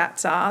the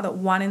stats are that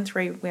 1 in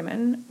 3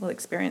 women will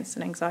experience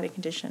an anxiety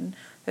condition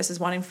versus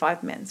 1 in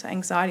 5 men. So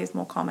anxiety is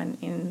more common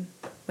in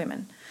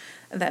women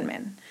than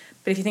men.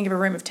 But if you think of a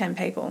room of 10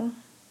 people,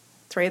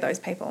 3 of those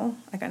people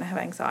are going to have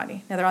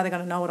anxiety. Now, they're either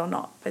going to know it or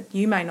not, but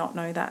you may not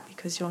know that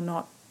because they're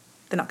not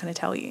going to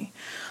tell you.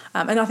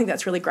 And I think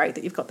that's really great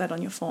that you've got that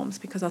on your forms,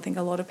 because I think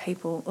a lot of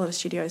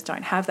studios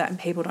don't have that and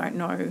people don't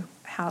know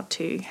how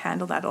to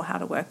handle that or how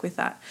to work with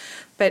that.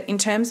 But in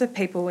terms of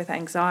people with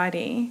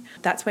anxiety,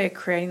 that's where you're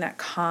creating that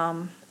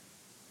calm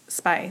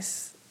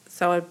space.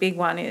 So a big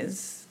one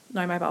is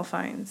no mobile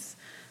phones.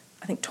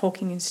 I think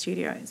talking in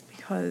studios,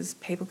 because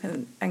people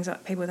with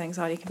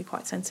anxiety can be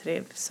quite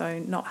sensitive, so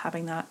not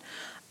having that.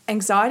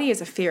 Anxiety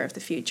is a fear of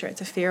the future.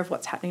 It's a fear of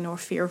what's happening or a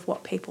fear of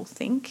what people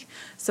think.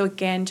 So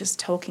again, just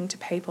talking to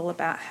people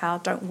about how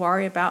don't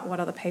worry about what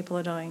other people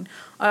are doing.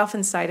 I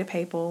often say to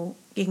people,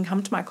 you can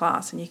come to my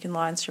class and you can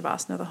lie in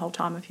Shavasana the whole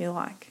time if you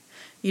like.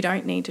 You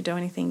don't need to do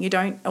anything.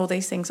 All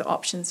these things are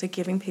options. So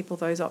giving people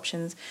those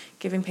options,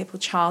 giving people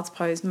child's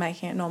pose,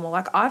 making it normal.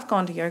 Like I've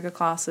gone to yoga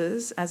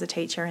classes as a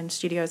teacher in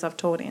studios I've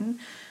taught in,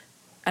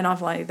 and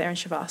I've laid there in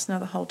Shavasana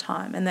the whole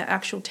time. And the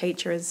actual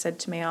teacher has said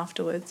to me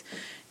afterwards,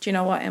 do you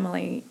know what,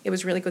 Emily, it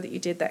was really good that you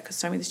did that, because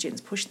so many of the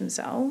students push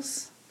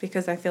themselves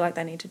because they feel like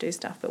they need to do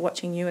stuff. But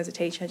watching you as a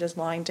teacher just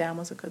lying down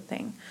was a good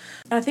thing.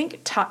 And I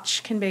think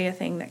touch can be a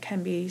thing that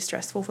can be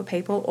stressful for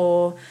people,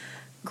 or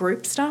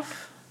group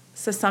stuff.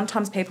 So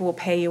sometimes people will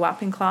pair you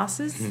up in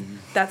classes.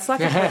 That's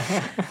like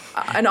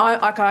and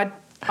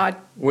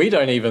we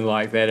don't even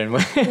like that, and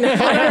I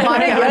don't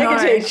like it.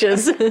 Yoga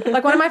teachers.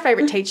 Like one of my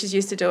favourite teachers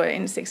used to do it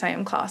in 6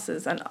 a.m.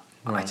 classes, and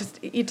I'm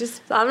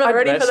not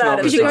ready for that.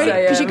 Because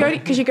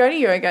you go to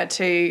yoga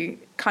to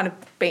kind of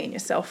be in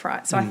yourself,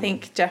 right? So I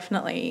think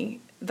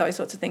definitely those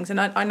sorts of things. And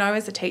I know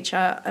as a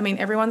teacher, I mean,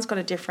 everyone's got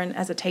a different,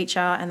 as a teacher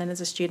and then as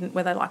a student,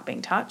 where they like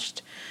being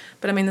touched.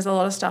 But I mean, there's a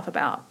lot of stuff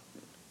about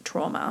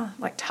trauma,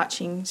 like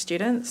touching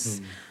students.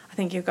 I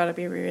think you've got to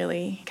be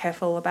really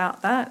careful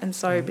about that. And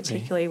so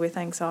particularly with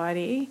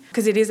anxiety,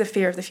 because it is a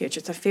fear of the future.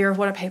 It's a fear of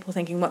what are people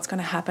thinking, what's going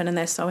to happen, and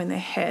they're so in their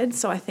head.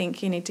 So I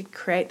think you need to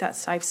create that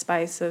safe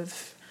space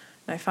of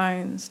no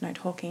phones, no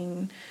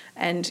talking,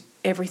 and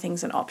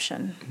everything's an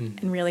option.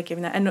 And really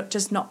giving that,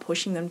 and not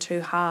pushing them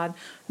too hard,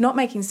 not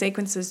making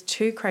sequences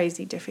too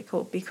crazy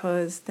difficult,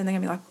 because then they're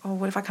going to be like, oh,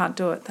 what if I can't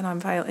do it? Then I'm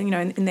failing. You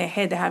know, in their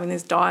head, they're having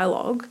this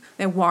dialogue.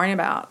 They're worrying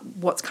about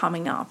what's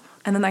coming up,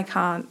 and then they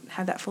can't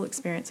have that full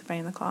experience of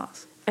being in the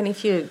class. And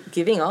if you're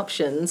giving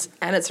options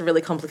and it's a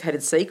really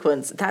complicated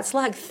sequence, that's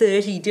like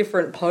 30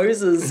 different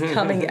poses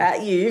coming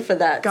at you for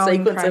that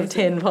sequence of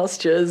 10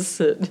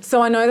 postures.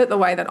 So I know that the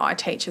way that I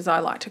teach is I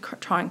like to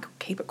try and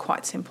keep it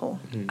quite simple,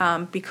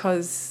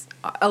 because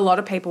a lot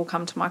of people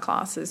come to my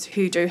classes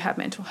who do have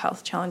mental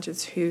health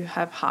challenges, who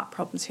have heart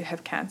problems, who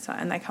have cancer,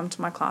 and they come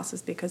to my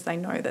classes because they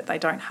know that they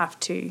don't have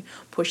to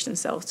push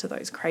themselves to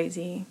those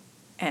crazy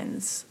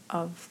ends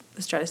of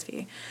the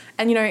stratosphere.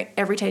 And, you know,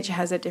 every teacher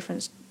has their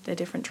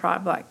different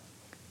tribe. Like,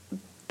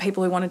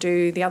 people who want to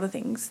do the other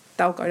things,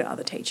 they'll go to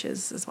other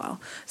teachers as well.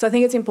 So I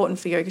think it's important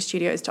for yoga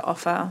studios to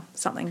offer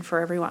something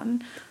for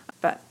everyone.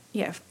 But,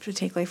 yeah,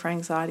 particularly for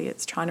anxiety,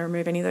 it's trying to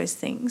remove any of those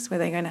things where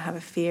they're going to have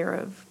a fear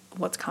of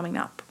what's coming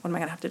up, what am I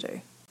going to have to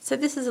do. So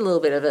this is a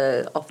little bit of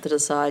a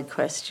off-the-side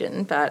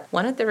question, but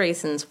one of the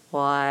reasons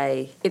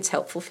why it's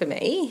helpful for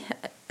me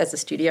as a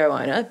studio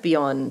owner,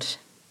 beyond,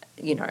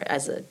 you know,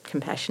 as a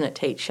compassionate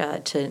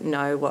teacher, to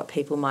know what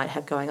people might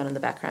have going on in the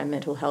background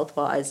mental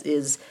health-wise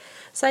is,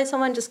 say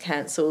someone just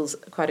cancels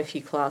quite a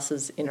few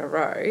classes in a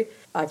row.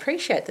 I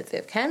appreciate that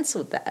they've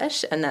cancelled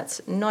that, and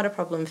that's not a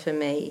problem for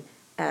me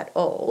at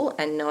all.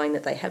 And knowing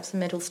that they have some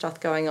mental stuff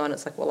going on,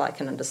 it's like, well, I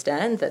can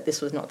understand that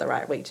this was not the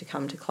right week to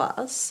come to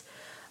class.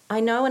 I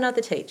know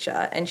another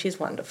teacher, and she's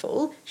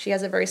wonderful. She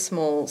has a very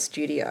small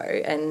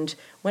studio, and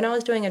when I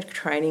was doing a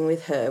training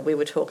with her, we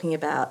were talking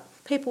about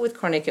people with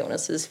chronic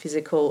illnesses,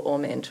 physical or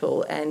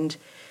mental, and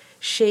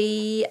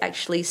she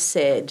actually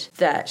said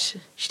that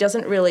she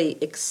doesn't really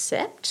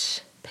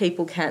accept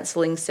people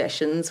cancelling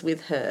sessions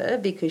with her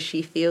because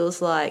she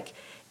feels like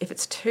if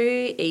it's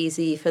too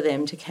easy for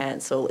them to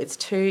cancel, it's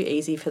too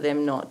easy for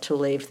them not to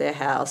leave their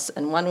house,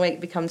 and 1 week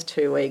becomes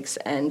 2 weeks,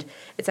 and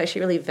it's actually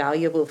really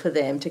valuable for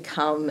them to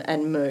come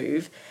and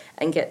move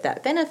and get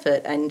that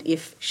benefit. And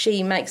if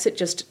she makes it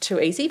just too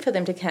easy for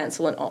them to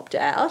cancel and opt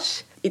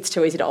out, it's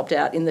too easy to opt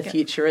out in the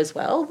future as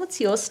well. What's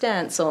your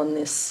stance on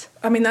this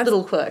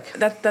little quirk?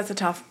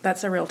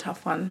 That's a real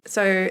tough one.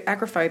 So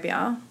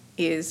agoraphobia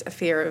is a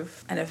fear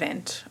of an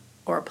event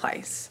or a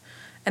place,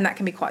 and that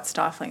can be quite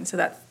stifling. So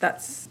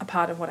that's a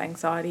part of what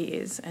anxiety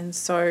is. And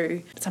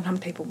so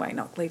sometimes people may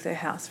not leave their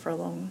house for a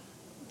long,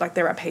 like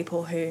there are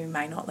people who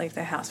may not leave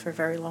their house for a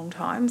very long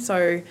time.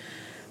 So,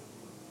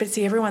 but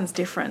see, everyone's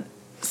different.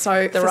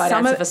 So the right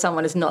answer for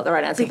someone is not the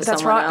right answer for someone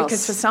else. That's right,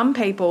 because for some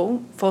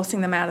people,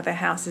 forcing them out of their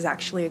house is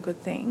actually a good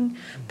thing.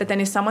 But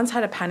then if someone's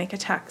had a panic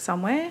attack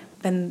somewhere,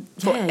 then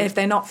if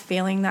they're not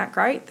feeling that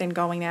great, then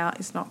going out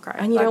is not great.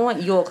 And you don't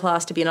want your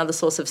class to be another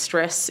source of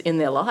stress in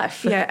their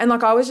life. Yeah, and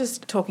like I was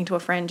just talking to a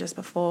friend just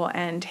before,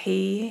 and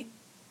he,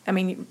 I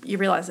mean, you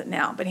realise it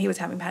now, but he was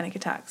having panic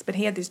attacks. But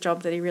he had this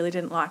job that he really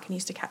didn't like, and he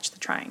used to catch the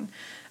train.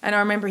 And I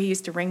remember he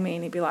used to ring me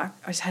and he'd be like,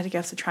 I just had to get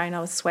off the train, I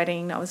was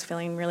sweating, I was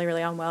feeling really,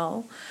 really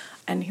unwell.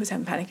 And he was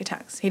having panic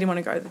attacks. He didn't want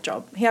to go to the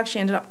job. He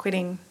actually ended up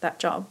quitting that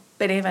job.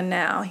 But even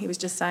now, he was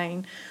just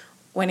saying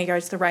when he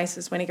goes to the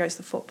races, when he goes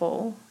to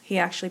football, he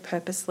actually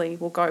purposely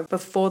will go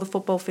before the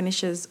football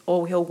finishes,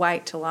 or he'll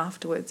wait till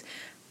afterwards.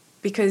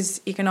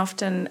 Because you can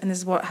often, and this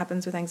is what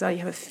happens with anxiety,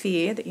 you have a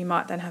fear that you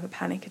might then have a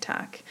panic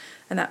attack,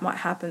 and that might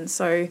happen.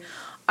 So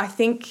I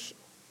think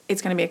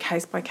it's going to be a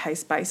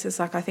case-by-case basis.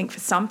 Like I think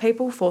for some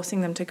people, forcing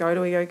them to go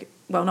to a yoga,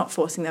 well, not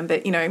forcing them,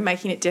 but, you know,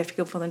 making it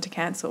difficult for them to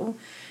cancel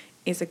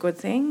is a good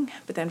thing.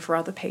 But then for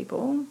other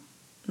people,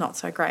 not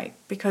so great,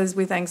 because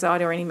with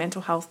anxiety or any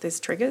mental health, there's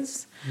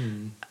triggers.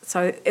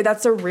 So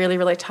that's a really,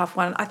 really tough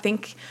one. I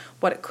think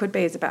what it could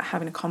be is about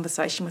having a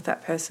conversation with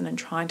that person and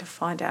trying to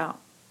find out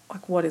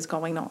like what is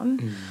going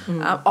on.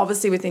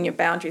 Obviously within your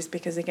boundaries,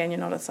 because again, you're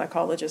not a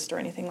psychologist or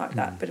anything like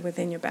that, but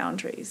within your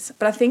boundaries.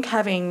 But I think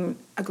having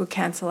a good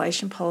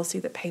cancellation policy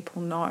that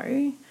people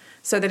know,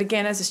 so that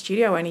again, as a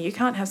studio owner, you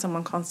can't have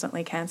someone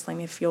constantly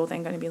cancelling if you're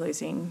then going to be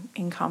losing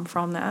income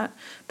from that.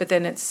 But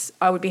then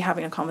I would be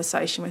having a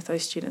conversation with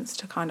those students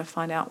to kind of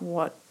find out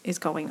what is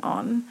going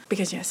on.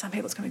 Because, yeah, some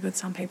people it's going to be good,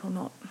 some people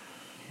not.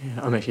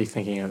 Yeah, I'm actually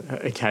thinking of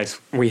a case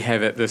we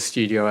have at the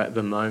studio at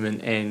the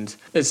moment, and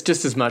it's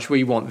just as much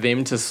we want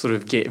them to sort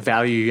of get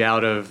value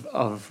out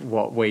of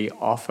what we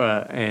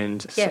offer.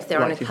 And yeah, if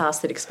they're on a pass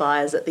that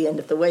expires at the end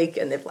of the week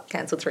and they've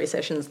cancelled 3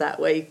 sessions that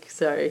week.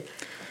 So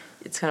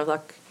it's kind of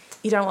like,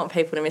 you don't want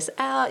people to miss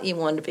out. You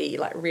want to be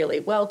like really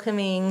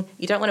welcoming.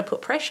 You don't want to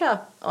put pressure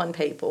on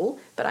people.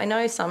 But I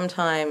know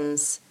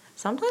sometimes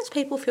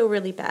people feel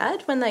really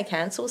bad when they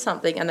cancel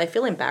something and they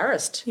feel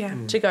embarrassed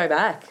to go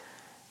back.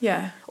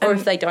 Yeah. Or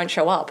if they don't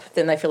show up,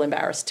 then they feel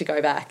embarrassed to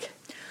go back.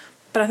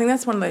 But I think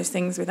that's one of those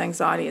things with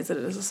anxiety, is that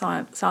it is a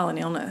silent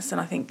illness.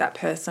 And I think that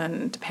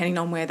person, depending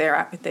on where they're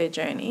at with their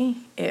journey,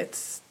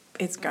 it's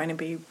going to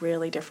be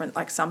really different.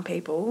 Like some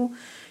people,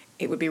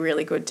 it would be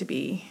really good to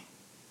be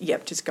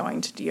just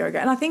going to do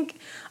yoga. And I think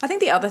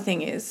the other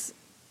thing is,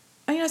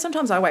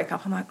 sometimes I wake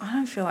up, I'm like, I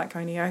don't feel like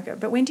going to yoga.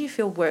 But when do you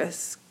feel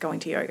worse going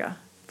to yoga?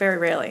 Very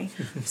rarely.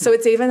 So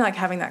it's even like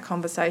having that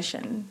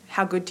conversation.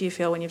 How good do you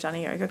feel when you've done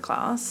a yoga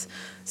class?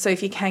 So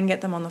if you can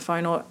get them on the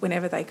phone or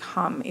whenever they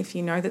come, if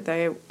you know that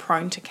they're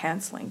prone to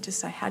cancelling, just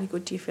say, how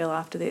good do you feel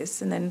after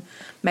this? And then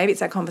maybe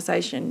it's that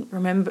conversation.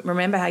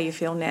 Remember how you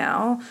feel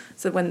now,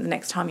 so when the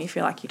next time you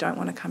feel like you don't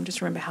want to come,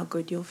 just remember how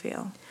good you'll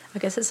feel. I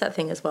guess it's that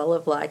thing as well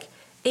of like,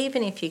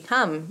 even if you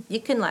come, you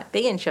can like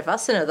be in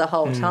Shavasana the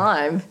whole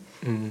time.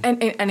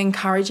 And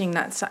encouraging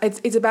that.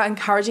 It's about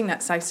encouraging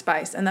that safe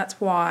space. And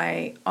that's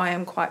why I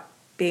am quite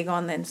big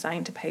on then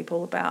saying to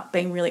people about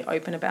being really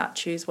open about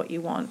choose what you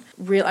want.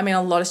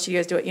 A lot of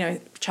studios do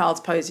it,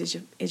 child's pose is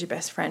your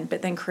best friend,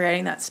 but then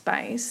creating that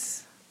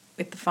space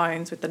with the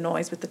phones, with the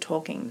noise, with the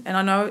talking. And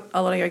I know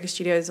a lot of yoga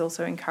studios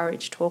also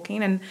encourage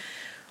talking. And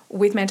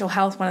with mental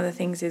health, one of the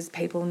things is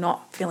people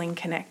not feeling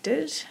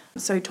connected.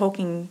 So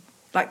talking,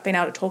 like being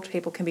able to talk to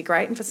people can be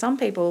great. And for some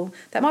people,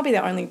 that might be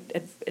their only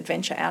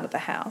adventure out of the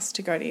house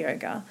to go to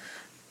yoga.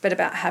 But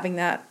about having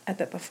that at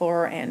the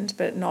before or end,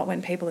 but not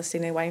when people are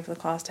sitting there waiting for the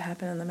class to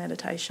happen and the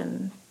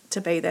meditation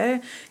to be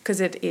there, because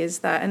it is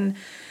that. And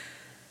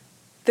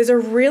there's a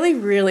really,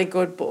 really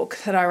good book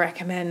that I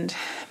recommend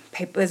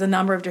people. There's a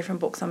number of different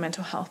books on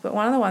mental health, but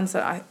one of the ones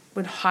that I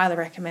would highly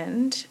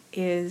recommend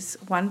is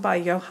one by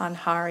Johan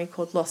Hari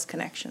called Lost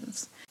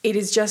Connections. It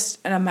is just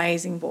an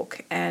amazing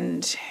book,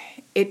 and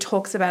it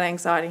talks about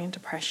anxiety and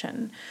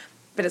depression,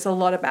 but it's a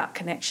lot about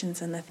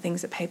connections and the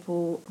things that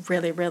people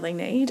really, really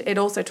need. It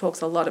also talks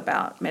a lot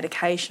about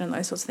medication and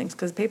those sorts of things,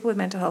 because people with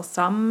mental health,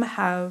 some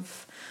are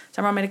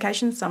on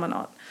medication, some are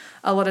not.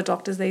 A lot of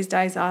doctors these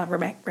days are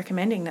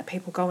recommending that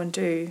people go and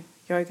do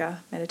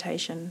yoga,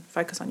 meditation,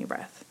 focus on your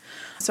breath.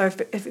 So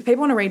if people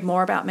want to read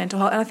more about mental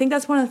health, and I think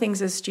that's one of the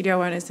things as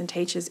studio owners and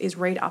teachers is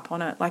read up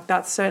on it. Like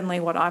that's certainly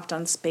what I've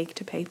done, speak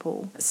to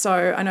people.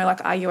 So I know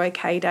like Are You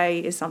OK Day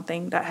is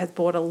something that has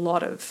brought a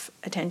lot of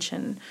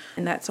attention,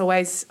 and that's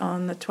always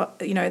on the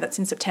that's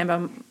in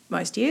September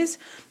most years.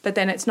 But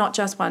then it's not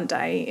just one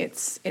day;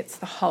 it's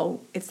the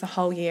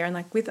whole year. And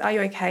like with Are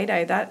You OK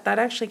Day, that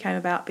actually came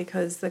about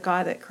because the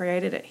guy that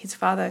created it, his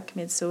father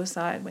committed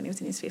suicide when he was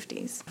in his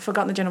 50s. I've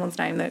forgotten the gentleman's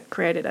name that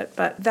created it,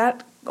 but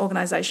that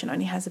organisation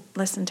only has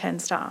less than 10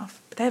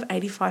 staff, but they have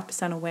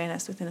 85%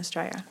 awareness within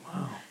Australia.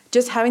 Wow.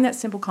 Just having that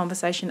simple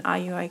conversation, are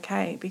you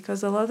okay?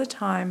 Because a lot of the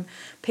time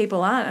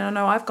people aren't. And I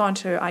know I've gone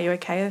to Are You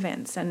Okay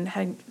events and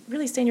had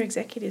really senior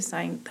executives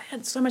saying they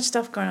had so much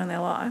stuff going on in their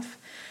life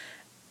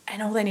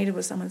and all they needed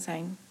was someone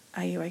saying,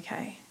 are you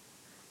okay?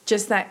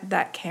 Just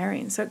that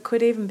caring. So it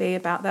could even be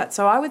about that.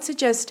 So I would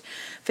suggest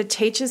for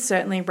teachers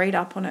certainly read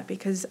up on it,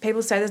 because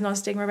people say there's not a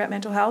stigma about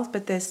mental health,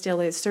 but there still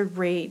is. So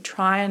read,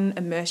 try and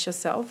immerse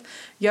yourself.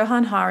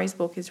 Johan Hari's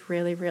book is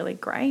really, really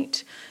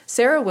great.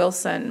 Sarah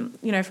Wilson,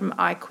 from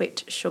I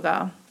Quit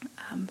Sugar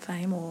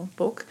fame or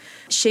book,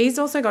 she's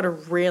also got a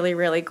really,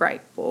 really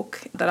great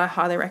book that I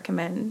highly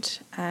recommend,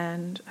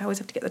 and I always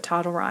have to get the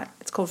title right.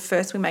 It's called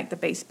First We Make the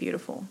Beast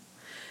Beautiful.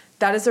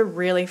 That is a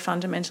really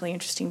fundamentally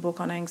interesting book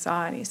on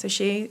anxiety. So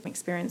she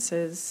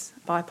experiences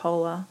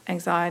bipolar,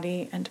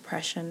 anxiety and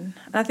depression.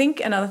 And I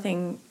think another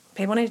thing,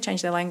 people need to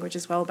change their language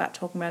as well about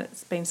talking about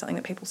it being something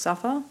that people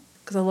suffer,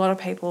 because a lot of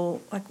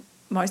people, like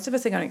most of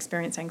us, are going to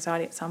experience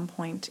anxiety at some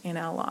point in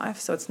our life.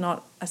 So it's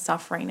not a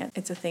suffering,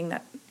 it's a thing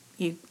that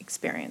you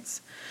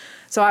experience.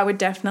 So I would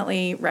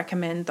definitely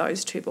recommend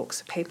those two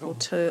books for people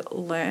to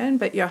learn.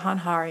 But Johan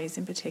Hari's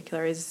in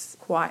particular it's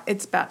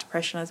about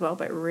depression as well,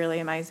 but really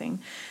amazing.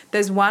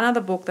 There's one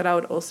other book that I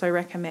would also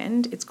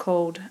recommend. It's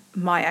called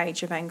My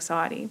Age of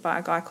Anxiety by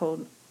a guy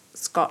called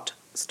Scott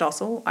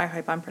Stossel. I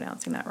hope I'm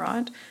pronouncing that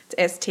right.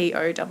 It's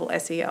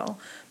Stossel.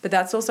 But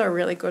that's also a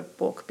really good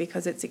book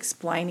because it's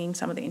explaining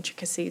some of the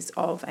intricacies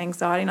of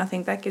anxiety, and I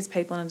think that gives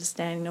people an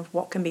understanding of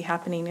what can be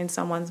happening in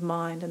someone's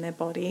mind and their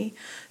body,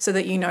 so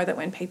that you know that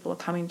when people are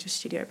coming to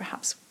studio,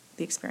 perhaps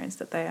the experience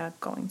that they are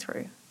going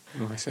through.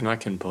 Nice, and I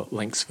can put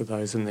links for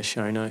those in the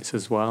show notes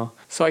as well.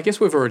 So I guess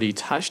we've already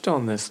touched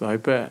on this though,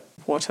 but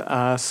what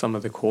are some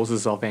of the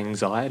causes of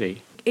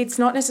anxiety? It's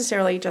not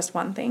necessarily just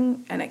one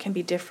thing, and it can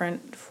be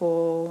different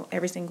for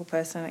every single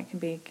person. It can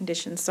be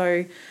conditions.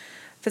 So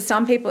for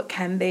some people it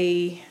can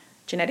be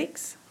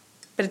genetics,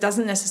 but it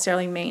doesn't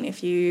necessarily mean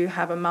if you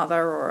have a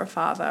mother or a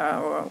father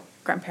or a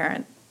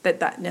grandparent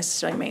that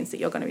necessarily means that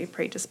you're going to be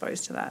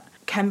predisposed to that.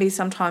 It can be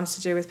sometimes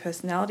to do with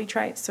personality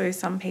traits. So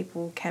some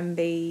people can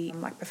be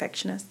like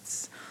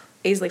perfectionists,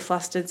 easily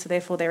flustered, so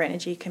therefore their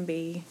energy can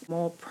be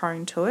more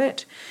prone to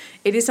it.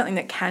 It is something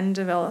that can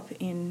develop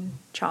in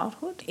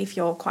childhood if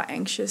you're quite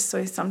anxious.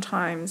 So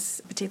sometimes,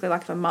 particularly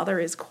like if a mother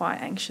is quite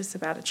anxious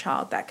about a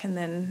child, that can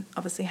then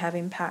obviously have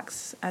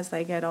impacts as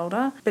they get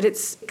older. But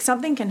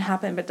something can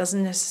happen, but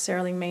doesn't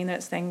necessarily mean that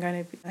it's then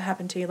going to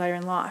happen to you later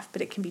in life,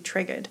 but it can be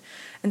triggered.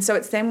 And so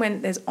it's then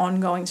when there's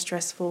ongoing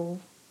stressful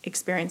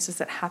experiences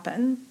that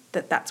happen,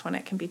 that's when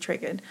it can be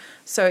triggered.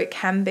 So it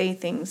can be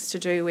things to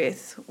do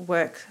with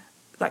work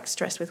like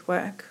stress with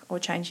work or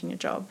changing your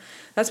job.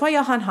 That's why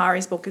Johan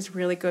Hari's book is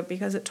really good,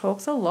 because it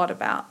talks a lot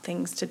about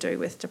things to do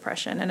with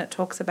depression, and it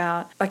talks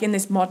about, like, in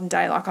this modern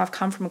day, like I've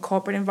come from a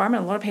corporate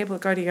environment, a lot of people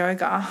that go to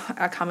yoga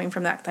are coming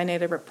from that, they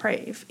need a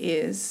reprieve,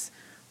 is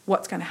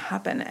what's going to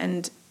happen.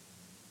 And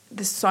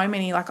there's so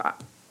many, like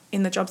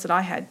in the jobs that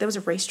I had, there was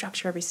a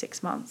restructure every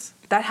 6 months.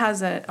 That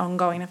has an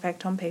ongoing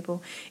effect on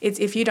people. It's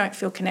if you don't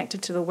feel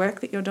connected to the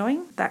work that you're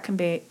doing, that can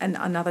be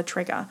another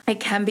trigger.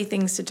 It can be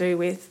things to do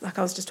with, like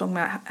I was just talking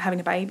about, having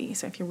a baby.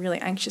 So if you're really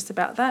anxious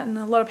about that, and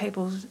a lot of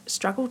people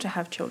struggle to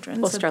have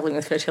children. Or struggling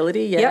with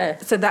fertility, yeah.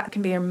 Yep, so that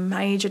can be a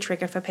major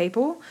trigger for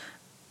people.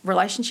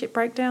 Relationship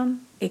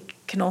breakdown. It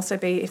can also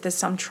be if there's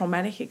some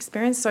traumatic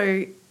experience.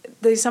 So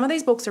some of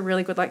these books are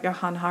really good, like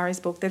Johan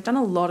Hari's book. They've done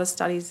a lot of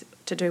studies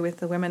to do with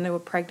the women who were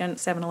pregnant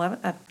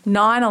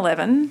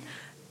 9/11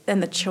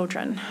 and the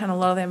children, and a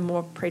lot of them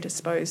more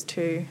predisposed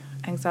to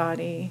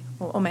anxiety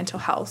or mental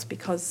health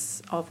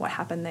because of what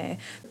happened there.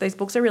 These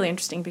books are really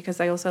interesting because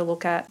they also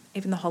look at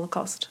even the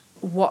Holocaust,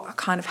 what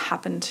kind of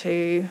happened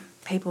to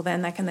people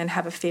then. They can then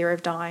have a fear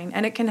of dying,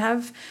 and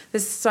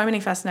there's so many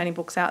fascinating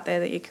books out there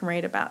that you can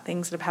read about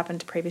things that have happened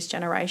to previous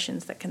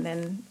generations that can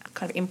then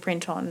kind of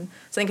imprint on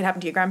something could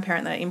happen to your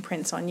grandparent that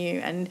imprints on you.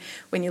 And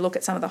when you look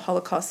at some of the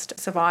Holocaust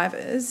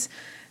survivors,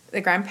 the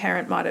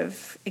grandparent might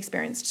have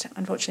experienced,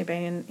 unfortunately,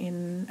 being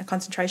in a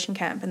concentration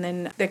camp, and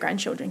then their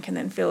grandchildren can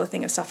then feel a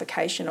thing of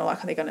suffocation or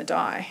like they're going to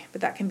die. But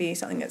that can be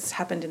something that's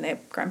happened in their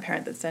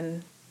grandparent that's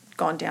then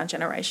gone down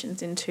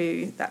generations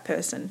into that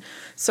person.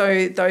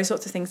 So those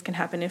sorts of things can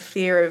happen. If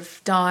fear of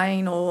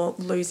dying or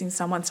losing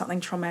someone, something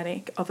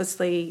traumatic.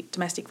 Obviously,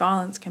 domestic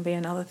violence can be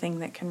another thing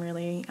that can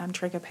really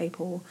trigger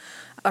people.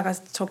 Like I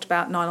talked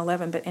about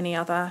 9/11, but any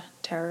other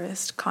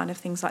terrorist kind of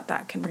things like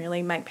that can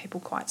really make people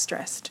quite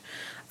stressed.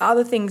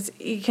 Other things,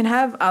 you can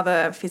have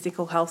other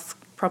physical health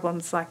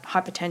problems like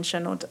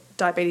hypertension or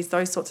diabetes.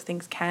 Those sorts of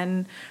things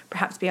can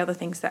perhaps be other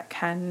things that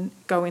can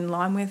go in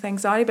line with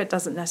anxiety, but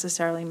doesn't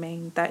necessarily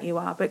mean that you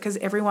are, because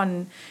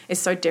everyone is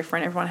so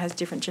different. Everyone has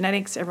different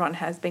genetics. Everyone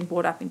has been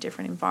brought up in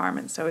different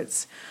environments, so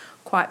it's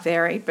quite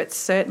varied. But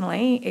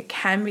certainly it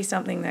can be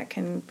something that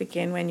can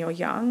begin when you're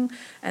young,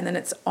 and then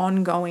it's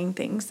ongoing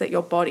things that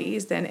your body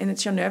is then, and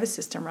it's your nervous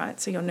system, right?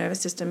 So your nervous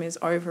system is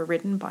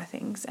overridden by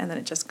things, and then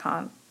it just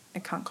can't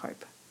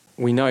cope.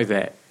 We know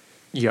that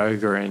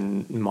yoga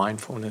and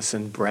mindfulness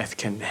and breath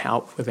can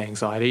help with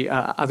anxiety.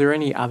 Are there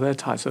any other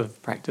types of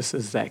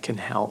practices that can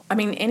help? I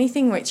mean,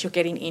 anything which you're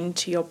getting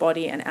into your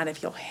body and out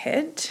of your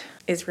head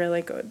is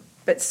really good.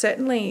 But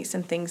certainly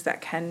some things that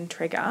can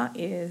trigger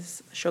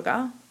is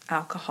sugar,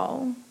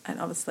 alcohol,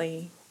 and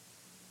obviously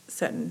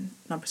certain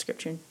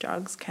non-prescription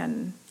drugs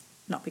can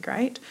not be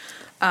great.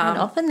 And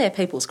often they're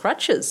people's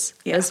crutches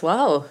as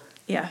well.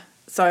 Yeah.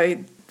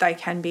 So they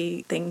can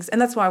be things. And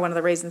that's why one of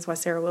the reasons why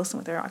Sarah Wilson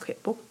with her I Quit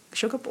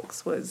Sugar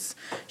books was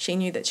she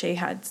knew that she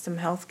had some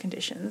health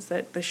conditions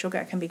that the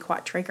sugar can be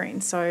quite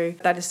triggering. So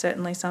that is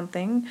certainly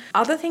something.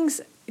 Other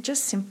things,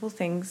 just simple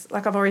things,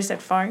 like I've already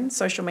said, phone,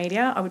 social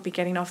media, I would be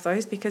getting off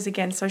those because,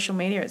 again, social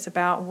media, it's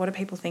about what are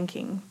people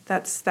thinking.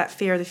 That's that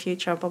fear of the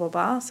future, blah, blah,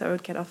 blah. So I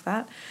would get off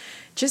that.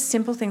 Just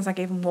simple things like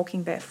even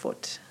walking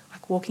barefoot,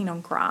 like walking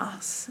on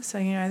grass. So,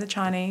 the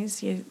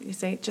Chinese, you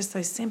see just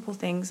those simple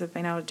things of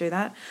being able to do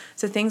that.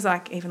 So things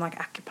like even like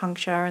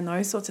acupuncture and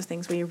those sorts of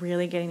things where you're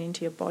really getting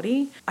into your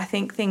body. I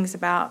think things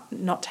about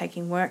not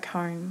taking work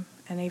home,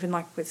 and even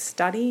like with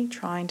study,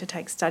 trying to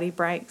take study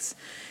breaks.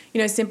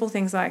 Simple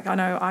things like, I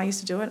know I used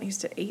to do it. I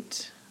used to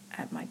eat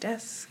at my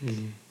desk.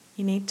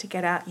 You need to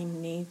get out. You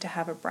need to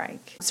have a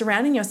break.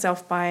 Surrounding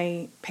yourself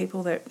by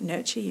people that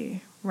nurture you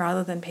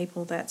rather than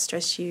people that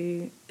stress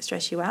you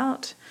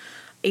out.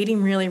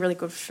 Eating really, really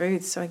good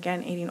foods. So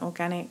again, eating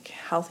organic,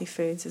 healthy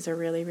foods is a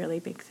really, really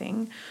big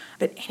thing.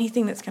 But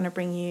anything that's going to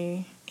bring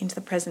you into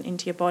the present,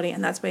 into your body,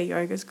 and that's where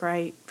yoga's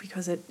great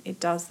because it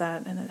does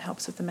that, and it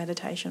helps with the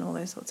meditation, all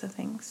those sorts of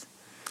things.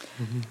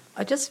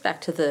 Mm-hmm. Just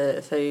back to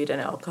the food and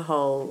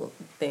alcohol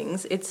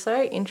things, it's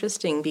so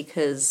interesting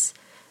because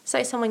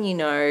say someone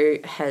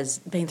has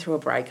been through a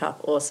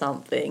breakup or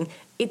something,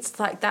 it's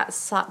like that's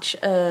such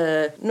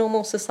a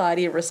normal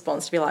society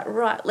response to be like,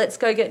 right, let's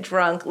go get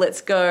drunk,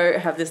 let's go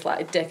have this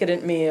like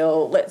decadent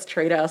meal, let's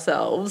treat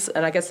ourselves.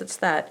 And I guess it's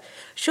that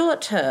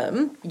short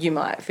term you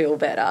might feel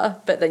better,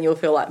 but then you'll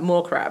feel like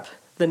more crap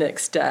the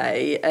next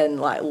day and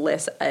like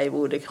less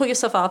able to pull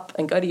yourself up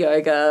and go to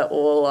yoga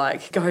or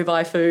like go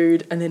buy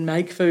food and then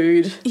make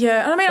food.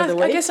 Yeah, and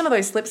I guess some of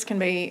those slips can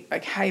be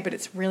okay, but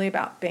it's really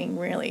about being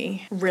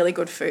really, really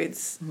good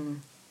foods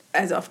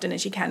as often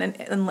as you can, and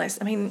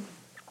unless, I mean,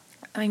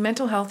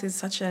 mental health is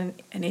such an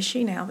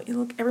issue now, but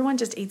look, everyone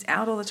just eats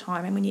out all the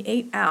time. And when you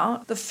eat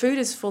out, the food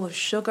is full of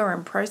sugar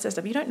and processed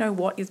stuff. You don't know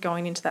what is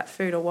going into that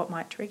food or what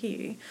might trigger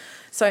you.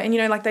 So, and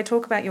like they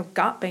talk about your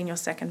gut being your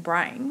second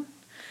brain,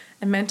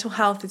 and mental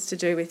health is to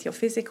do with your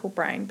physical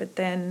brain, but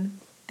then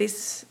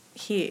this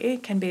here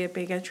can be a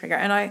bigger trigger.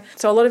 And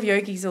so a lot of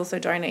yogis also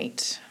don't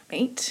eat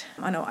meat.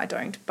 I know I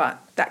don't,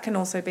 but that can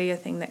also be a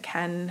thing that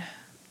can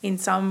in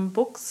some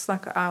books,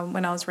 like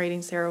when I was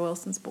reading Sarah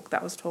Wilson's book,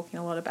 that was talking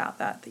a lot about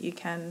that you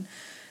can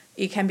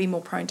be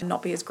more prone to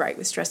not be as great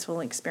with stressful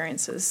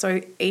experiences.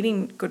 So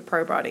eating good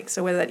probiotics,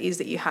 so whether that is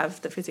that you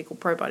have the physical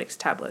probiotics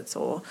tablets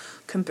or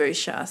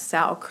kombucha,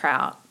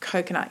 sauerkraut,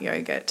 coconut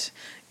yogurt,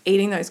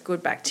 eating those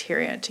good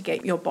bacteria to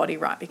get your body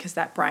right, because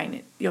that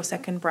brain, your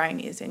second brain,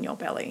 is in your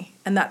belly.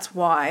 And that's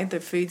why the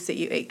foods that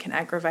you eat can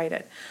aggravate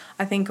it.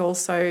 I think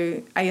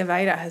also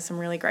Ayurveda has some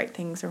really great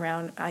things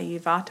around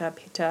Vata,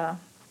 Pitta,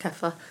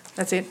 Kapha.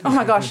 That's it. Oh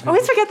my gosh, I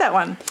always forget that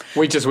one.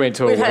 We just went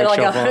to a We've had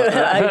workshop.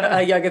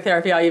 a yoga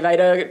therapy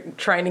Ayurveda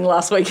training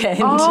last weekend.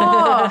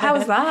 Oh, how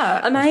was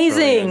that?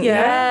 Amazing.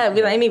 Yeah,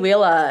 with Amy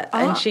Wheeler.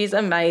 And she's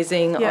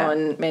amazing Yeah.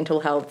 on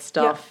mental health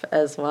stuff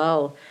as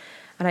well.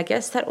 And I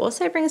guess that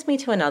also brings me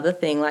to another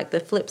thing, like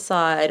the flip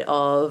side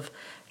of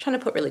trying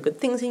to put really good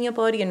things in your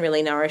body and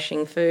really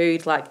nourishing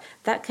food, like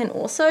that can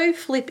also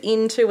flip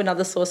into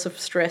another source of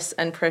stress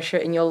and pressure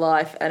in your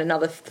life, and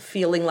another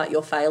feeling like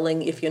you're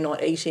failing if you're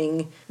not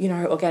eating,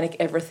 organic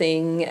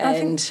everything.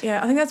 And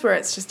I think that's where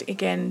it's just,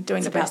 again,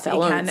 doing the best that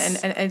you can,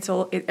 balance. and it's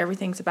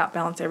everything's about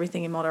balance,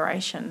 everything in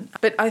moderation.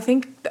 But I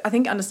think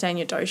understand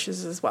your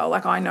doshas as well.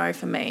 Like I know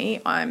for me,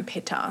 I'm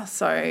Pitta,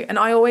 so, and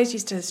I always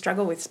used to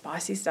struggle with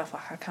spicy stuff.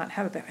 Like I can't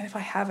have it, but if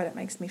I have it, it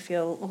makes me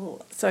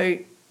feel so.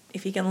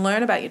 If you can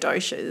learn about your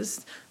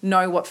doshas,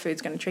 know what food's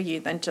going to trigger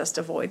you, then just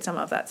avoid some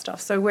of that stuff.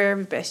 So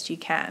wherever best you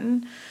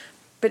can.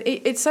 But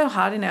it's so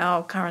hard in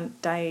our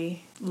current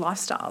day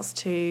lifestyles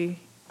to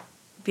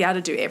be able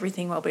to do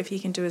everything well. But if you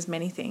can do as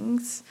many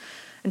things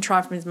and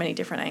try from as many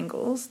different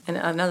angles. And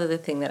another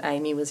thing that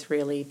Amy was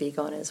really big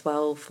on as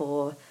well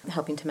for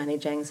helping to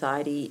manage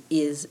anxiety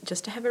is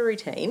just to have a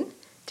routine.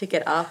 To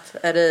get up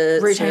at a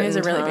routine is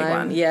a really time. big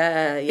one.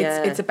 Yeah.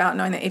 It's about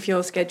knowing that if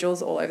your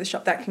schedule's all over the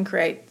shop, that can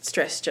create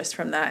stress just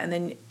from that.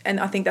 And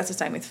I think that's the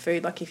same with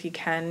food. Like if you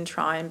can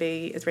try and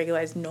be as regular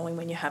as knowing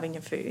when you're having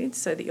your food,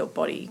 so that your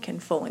body can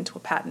fall into a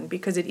pattern,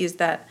 because it is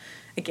that,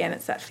 again,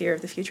 it's that fear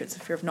of the future. It's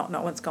the fear of not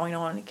knowing what's going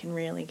on. It can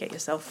really get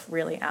yourself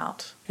really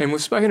out. And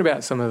we've spoken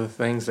about some of the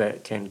things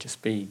that can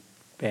just be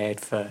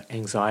bad for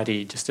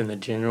anxiety just in the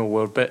general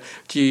world, but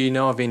do you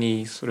know of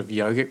any sort of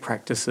yogic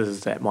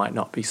practices that might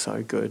not be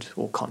so good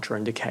or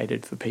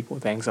contraindicated for people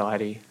with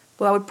anxiety?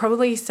 Well, I would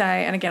probably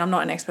say, and again, I'm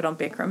not an expert on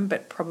Bikram,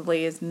 but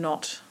probably is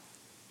not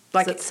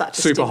like it's such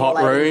a super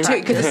hot room,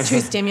 because it's too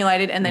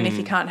stimulated, and then if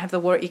you can't have the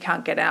water, you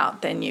can't get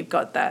out, then you've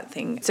got that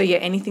thing. So yeah,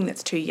 anything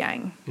that's too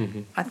yang,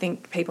 I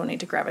think people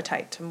need to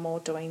gravitate to more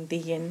doing the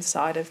yin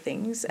side of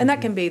things, and that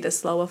can be the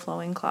slower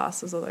flowing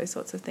classes or those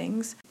sorts of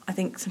things. I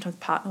think sometimes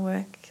partner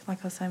work, like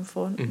I was saying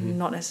before,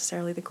 not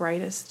necessarily the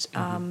greatest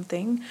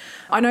thing.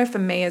 I know for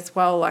me as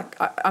well, like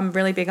I'm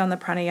really big on the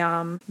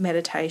pranayama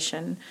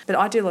meditation, but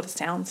I do a lot of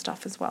sound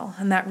stuff as well,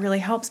 and that really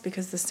helps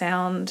because the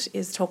sound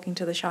is talking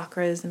to the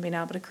chakras and being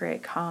able to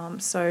create calm.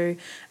 So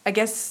I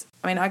guess,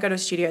 I go to a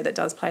studio that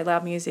does play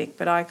loud music,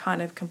 but I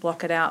kind of can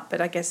block it out.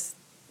 But I guess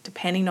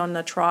depending on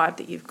the tribe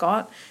that you've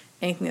got,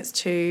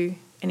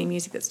 any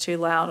music that's too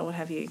loud or what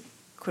have you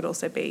could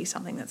also be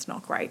something that's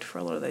not great for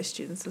a lot of those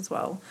students as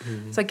well.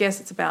 So I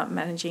guess it's about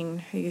managing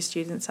who your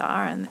students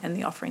are and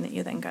the offering that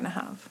you're then going to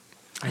have.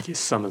 I guess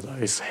some of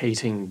those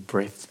heating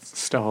breath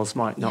styles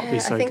might not be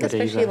so good either. I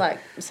think especially like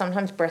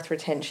sometimes breath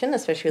retention,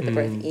 especially with the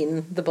breath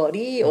in the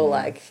body, or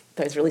like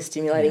those really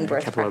stimulating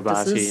breath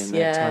practices.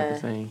 And that type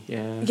of thing.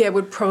 Yeah,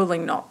 would probably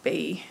not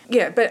be.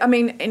 Yeah, but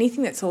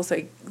anything that's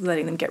also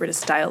letting them get rid of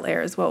stale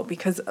air as well,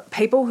 because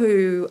people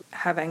who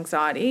have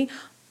anxiety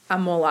are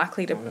more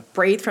likely to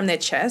breathe from their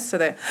chest, so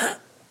they're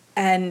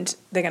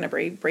going to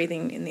be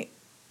breathing in the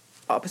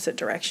opposite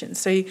direction.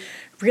 So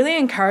really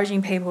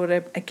encouraging people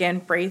to, again,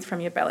 breathe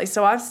from your belly.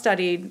 So I've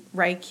studied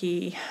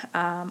Reiki,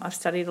 I've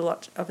studied a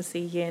lot,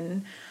 obviously,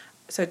 yin,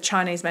 so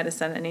Chinese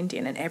medicine and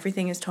Indian, and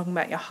everything is talking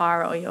about your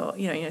hara or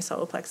your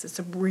solar plexus.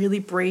 So really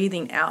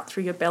breathing out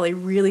through your belly,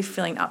 really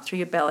filling up through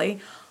your belly,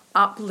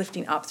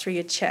 uplifting up through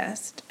your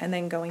chest, and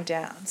then going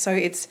down. So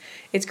it's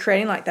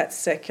creating like that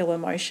circular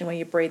motion where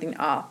you're breathing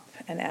up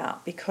and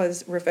out,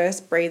 because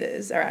reverse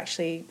breathers are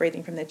actually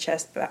breathing from their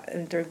chest back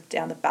and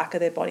down the back of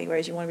their body,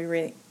 whereas you want to be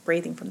really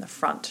breathing from the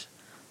front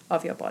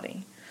of your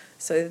body.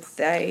 So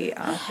they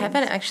are... I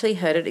haven't actually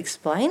heard it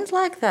explained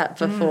like that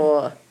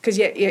before. Because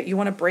you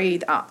want to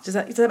breathe up. Does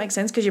that make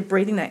sense? Because you're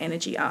breathing that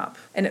energy up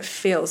and it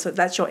feels, so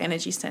that's your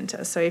energy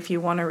center. So if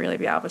you want to really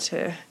be able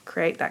to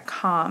create that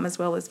calm as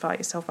well as fire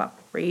yourself up,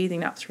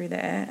 breathing up through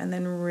there and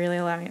then really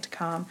allowing it to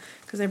calm,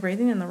 because they're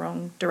breathing in the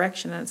wrong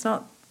direction, and it's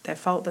not their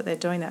fault that they're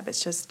doing that, but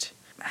it's just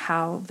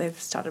how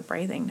they've started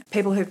breathing.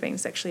 People who've been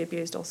sexually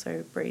abused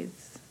also breathe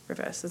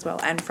reverse as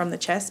well, and from the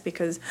chest,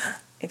 because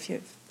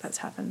that's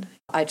happened.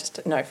 I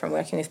just know from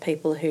working with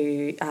people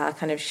who are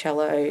kind of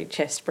shallow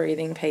chest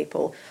breathing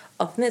people,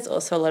 often there's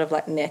also a lot of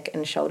like neck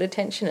and shoulder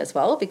tension as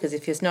well, because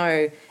if there's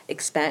no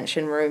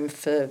expansion room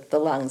for the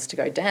lungs to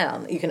go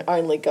down, you can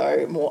only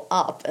go more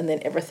up, and then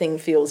everything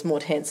feels more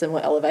tense and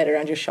more elevated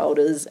around your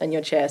shoulders and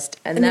your chest.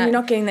 And then you're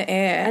not getting the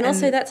air. And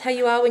also that's how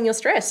you are when you're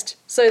stressed.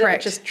 So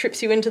correct. That just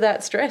trips you into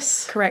that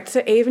stress. Correct.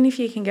 So even if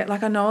you can get,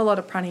 like I know a lot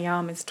of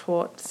pranayama is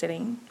taught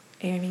sitting,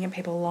 even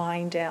people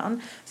lying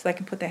down, so they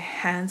can put their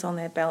hands on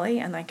their belly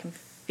and they can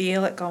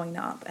feel it going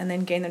up, and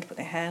then getting them to put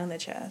their hand on their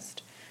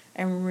chest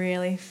and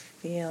really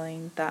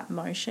feeling that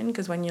motion,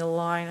 because when you're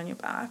lying on your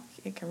back,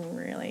 it can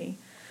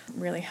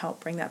really help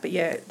bring that. But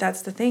yeah,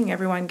 that's the thing.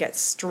 Everyone gets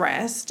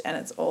stressed and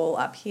it's all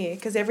up here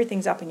because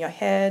everything's up in your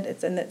head.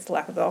 It's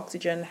lack of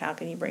oxygen. How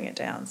can you bring it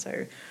down?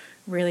 So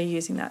really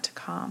using that to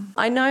calm.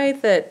 I know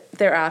that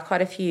there are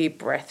quite a few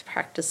breath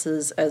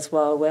practices as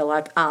well where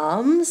like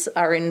arms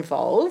are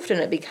involved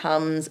and it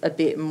becomes a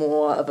bit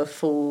more of a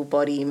full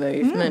body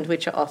movement,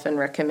 which are often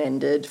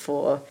recommended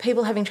for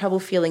people having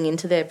trouble feeling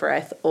into their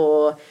breath,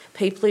 or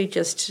people who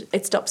just,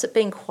 it stops it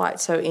being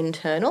quite so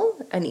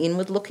internal and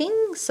inward looking.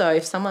 So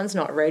if someone's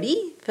not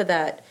ready for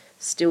that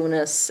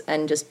stillness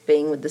and just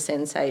being with the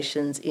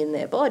sensations in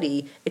their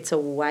body, it's a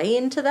way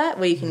into that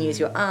where you can use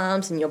your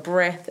arms and your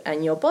breath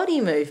and your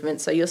body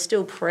movement, so you're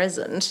still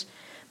present,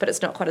 but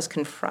it's not quite as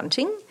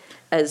confronting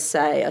as,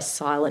 say, a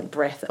silent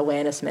breath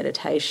awareness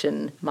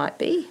meditation might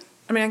be.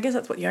 I mean, I guess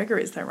that's what yoga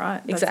is though,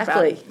 right?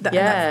 Exactly.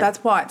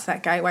 That's why it's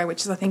that gateway,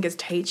 which is, I think, as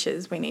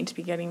teachers, we need to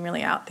be getting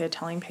really out there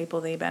telling people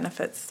the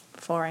benefits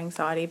for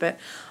anxiety. But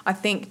I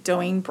think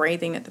doing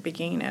breathing at the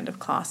beginning end of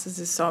classes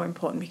is so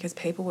important because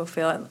people will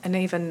feel it. And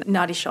even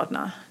Nadi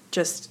Shodhana,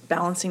 just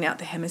balancing out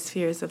the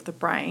hemispheres of the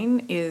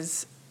brain,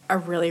 is a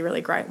really,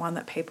 really great one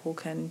that people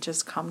can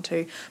just come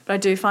to. But I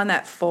do find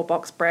that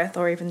 4-box breath,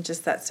 or even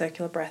just that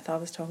circular breath I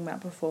was talking about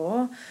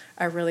before,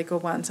 are really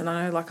good ones. And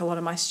I know like a lot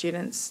of my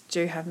students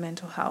do have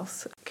mental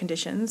health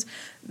conditions.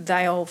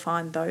 They all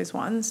find those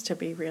ones to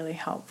be really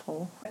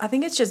helpful. I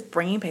think it's just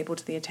bringing people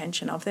to the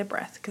attention of their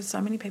breath, because so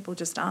many people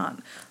just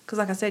aren't. Because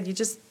like I said, you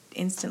just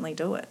instantly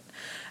do it.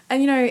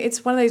 And, you know,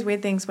 it's one of those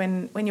weird things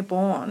when you're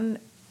born,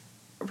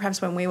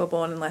 perhaps when we were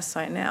born and less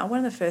so now,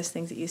 one of the first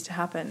things that used to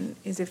happen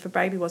is if a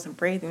baby wasn't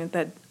breathing,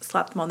 they'd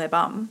slap them on their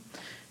bum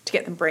to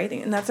get them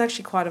breathing. And that's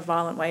actually quite a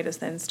violent way to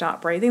then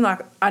start breathing.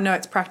 Like, I know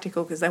it's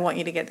practical because they want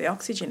you to get the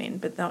oxygen in,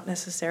 but not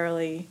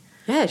necessarily...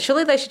 Yeah,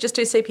 surely they should just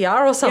do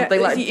CPR or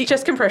something,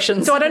 chest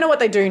compressions. So I don't know what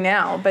they do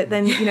now, but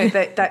then, you know,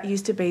 that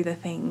used to be the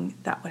thing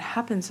that would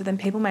happen. So then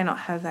people may not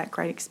have that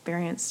great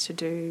experience to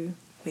do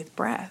with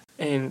breath.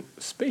 And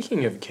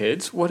speaking of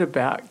kids, what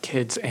about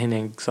kids and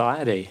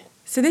anxiety?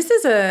 So this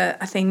is a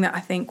thing that I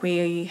think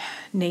we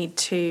need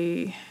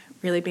to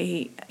really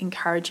be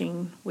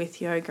encouraging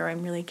with yoga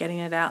and really getting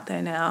it out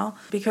there now,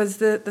 because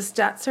the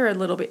stats are a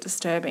little bit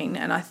disturbing.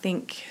 And I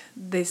think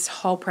this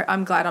whole...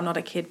 I'm glad I'm not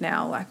a kid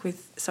now, like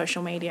with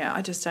social media.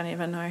 I just don't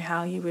even know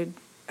how you would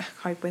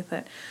cope with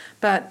it.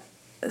 But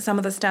some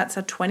of the stats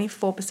are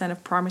 24%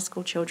 of primary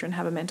school children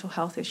have a mental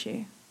health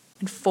issue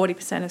and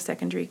 40% of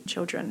secondary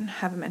children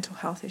have a mental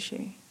health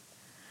issue.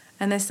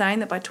 And they're saying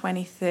that by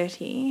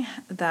 2030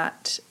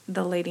 that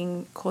the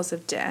leading cause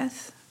of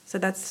death, so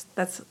that's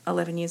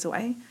 11 years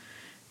away,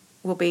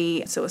 will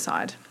be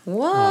suicide.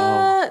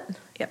 What?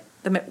 Yep.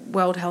 The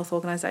World Health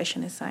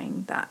Organization is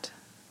saying that.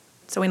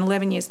 So in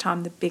 11 years'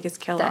 time, the biggest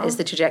killer... That is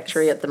the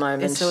trajectory at the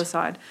moment. ...is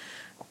suicide.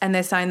 And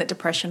they're saying that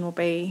depression will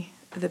be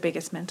the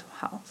biggest mental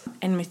health.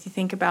 And if you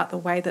think about the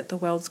way that the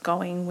world's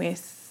going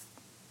with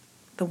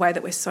the way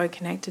that we're so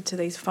connected to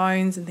these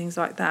phones and things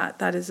like that,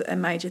 that is a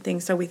major thing.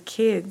 So with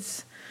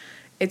kids...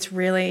 it's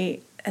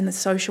really, and the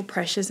social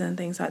pressures and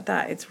things like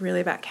that, it's really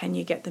about can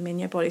you get them in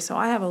your body. So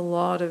I have a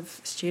lot of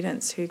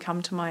students who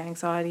come to my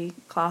anxiety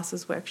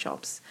classes,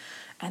 workshops,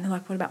 and they're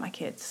like, what about my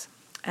kids?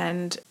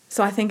 And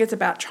so I think it's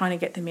about trying to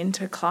get them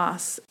into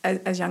class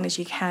as young as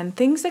you can.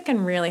 Things that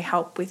can really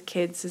help with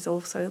kids is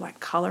also like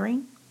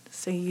colouring.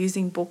 So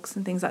using books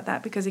and things like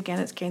that, because again,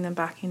 it's getting them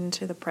back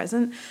into the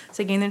present.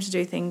 So getting them to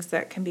do things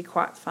that can be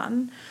quite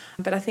fun.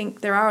 But I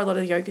think there are a lot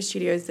of yoga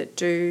studios that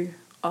do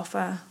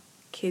offer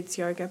kids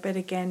yoga, but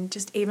again,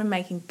 just even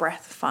making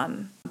breath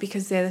fun,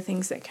 because they're the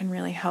things that can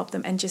really help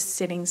them, and just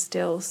sitting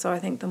still. So I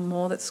think the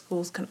more that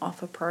schools can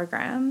offer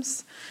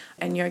programs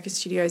and yoga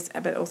studios,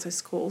 but also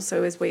schools,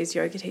 so as we as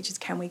yoga teachers,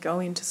 can we go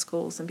into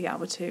schools and be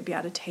able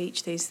to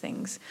teach these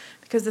things,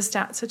 because the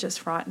stats are just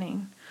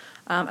frightening.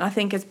 And I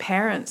think as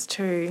parents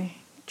too,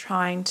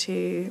 trying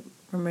to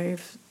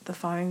remove the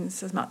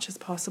phones as much as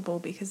possible,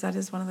 because that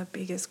is one of the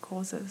biggest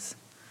causes.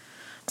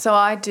 So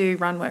I do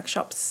run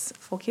workshops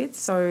for kids.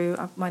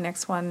 So my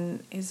next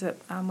one is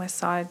at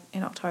Westside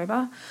in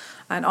October.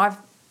 And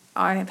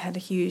I have had a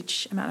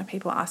huge amount of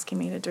people asking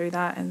me to do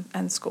that,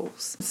 and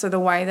schools. So the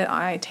way that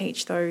I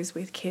teach those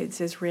with kids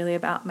is really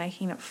about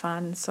making it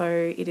fun. So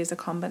it is a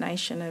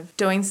combination of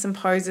doing some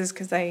poses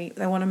because they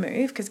want to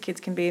move, because kids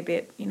can be a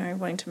bit,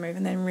 wanting to move,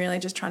 and then really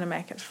just trying to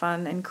make it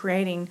fun and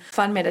creating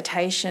fun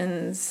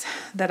meditations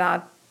that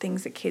are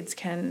things that kids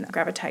can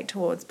gravitate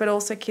towards. But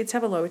also kids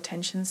have a low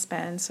attention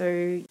span,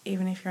 so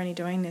even if you're only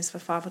doing this for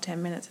 5 or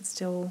 10 minutes, it's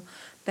still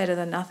better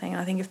than nothing. And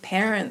I think if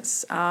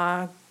parents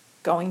are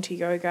going to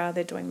yoga,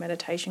 they're doing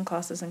meditation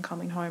classes and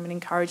coming home and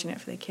encouraging it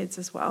for their kids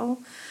as well.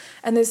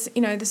 And there's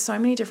so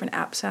many different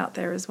apps out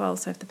there as well,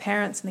 so if the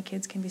parents and the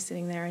kids can be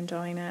sitting there and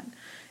doing it,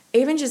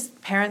 even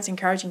just parents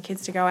encouraging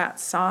kids to go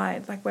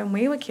outside. Like when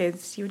we were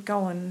kids, you would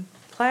go and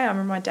play. I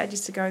remember my dad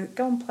used to go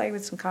and play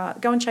with some cars,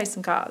 go and chase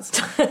some cars.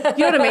 You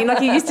know what I mean? Like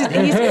he used to you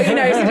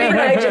know,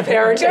 major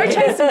parenting. Go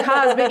chase some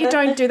cars, but you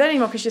don't do that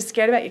anymore because you're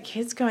scared about your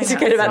kids going outside.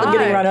 Scared about them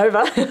getting run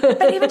over.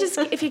 But even just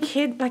if your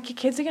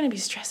kids are going to be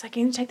stressed, like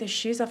you need to take their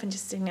shoes off and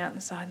just sitting out on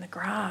the side in the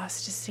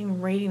grass, just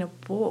sitting reading a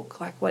book,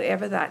 like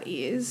whatever that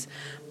is,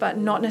 but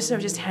not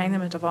necessarily just handing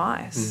them a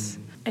device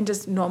and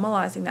just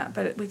normalising that.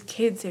 But with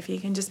kids, if you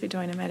can just be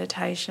doing a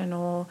meditation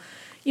or,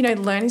 you know,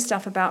 learning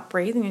stuff about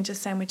breathing and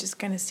just saying we're just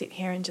going to sit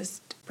here and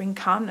just bring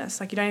calmness.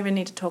 Like you don't even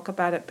need to talk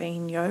about it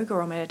being yoga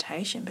or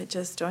meditation, but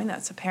just doing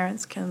that so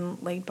parents can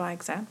lead by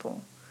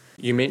example.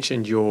 You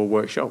mentioned your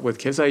workshop with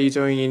kids. Are you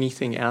doing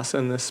anything else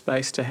in this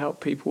space to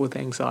help people with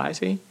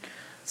anxiety?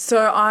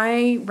 So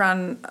I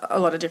run a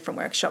lot of different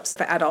workshops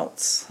for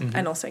adults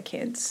and also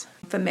kids.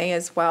 For me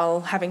as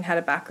well, having had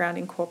a background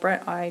in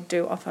corporate, I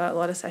do offer a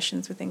lot of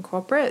sessions within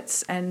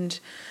corporates, and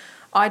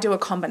I do a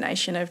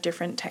combination of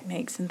different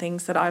techniques and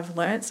things that I've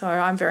learnt. So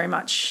I'm very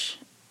much,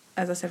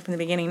 as I said from the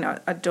beginning,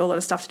 I do a lot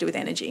of stuff to do with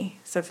energy.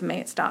 So for me,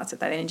 it starts with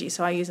that energy.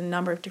 So I use a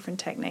number of different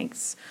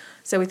techniques.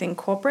 So within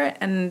corporate,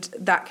 and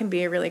that can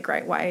be a really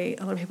great way.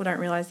 A lot of people don't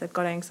realise they've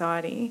got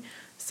anxiety.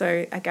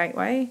 So a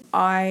gateway.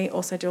 I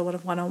also do a lot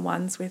of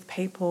one-on-ones with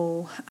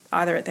people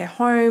either at their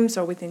homes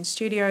or within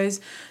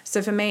studios.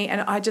 So for me,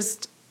 and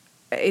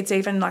it's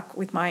even like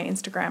with my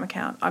Instagram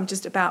account, I'm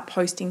just about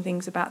posting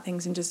things about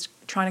things and just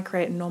trying to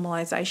create a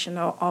normalisation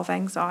of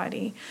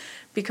anxiety,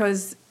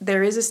 because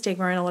there is a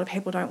stigma and a lot of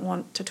people don't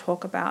want to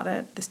talk about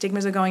it. The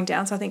stigmas are going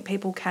down, so I think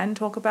people can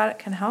talk about it,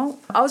 can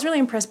help. I was really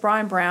impressed.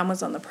 Brian Brown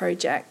was on the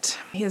project.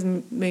 He has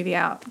a movie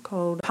out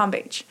called Palm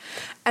Beach,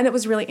 and it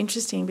was really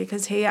interesting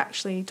because he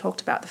actually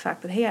talked about the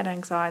fact that he had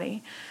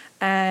anxiety.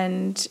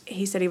 And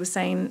he said he was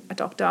seeing a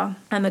doctor,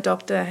 and the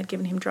doctor had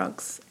given him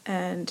drugs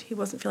and he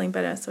wasn't feeling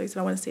better. So he said,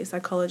 I want to see a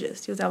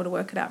psychologist. He was able to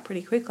work it out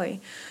pretty quickly.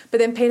 But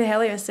then Peter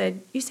Hellier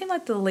said, you seem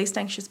like the least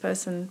anxious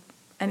person.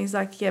 And he's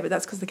like, yeah, but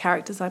that's because the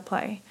characters I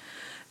play.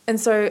 And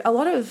so a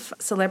lot of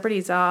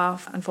celebrities are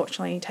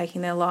unfortunately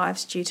taking their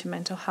lives due to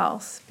mental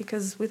health,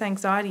 because with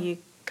anxiety you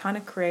kind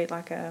of create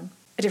like a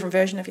different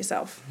version of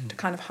yourself to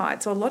kind of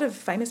hide. So a lot of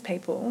famous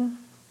people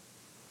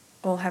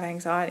all have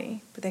anxiety,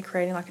 but they're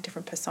creating like a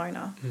different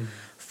persona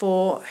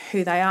for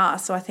who they are.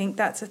 So I think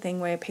that's a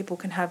thing where people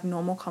can have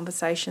normal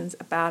conversations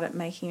about it,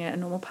 making it a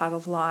normal part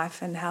of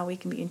life, and how we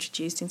can be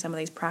introduced in some of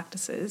these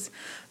practices.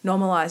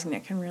 Normalising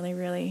it can really,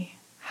 really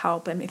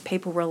help. And if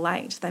people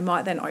relate, they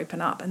might then open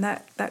up, and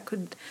that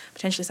could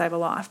potentially save a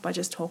life by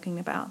just talking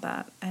about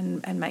that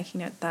and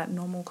making it that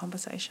normal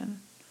conversation.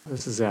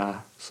 This is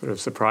our sort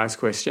of surprise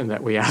question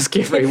that we ask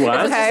everyone.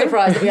 It's a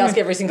surprise that we ask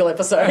every single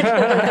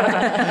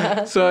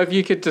episode. So if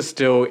you could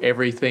distill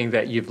everything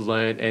that you've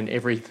learned and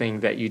everything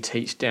that you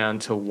teach down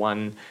to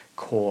one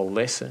core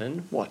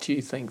lesson, what do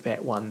you think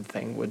that one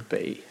thing would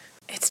be?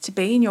 It's to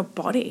be in your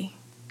body.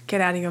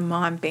 Get out of your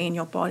mind, be in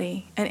your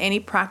body. And any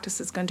practice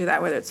that's going to do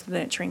that, whether it's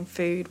nurturing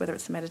food, whether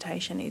it's the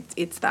meditation,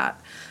 it's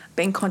that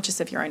being conscious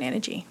of your own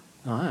energy.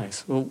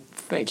 Nice. Well,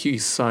 thank you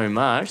so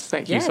much.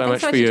 Thank you so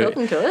much for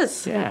talking to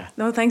us. Yeah.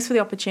 No, thanks for the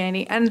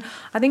opportunity. And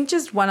I think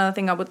just one other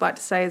thing I would like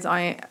to say is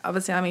I'm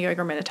a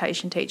yoga and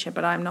meditation teacher,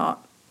 but I'm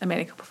not a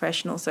medical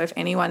professional. So if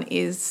anyone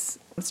is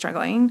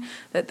struggling,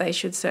 that they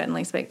should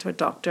certainly speak to a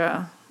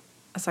doctor,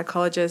 a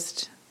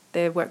psychologist,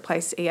 their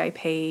workplace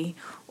EAP,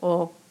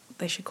 or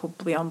they should call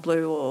Beyond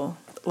Blue or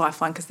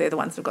Lifeline, because they're the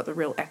ones that have got the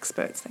real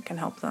experts that can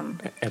help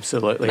them.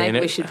 Absolutely.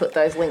 Maybe we should put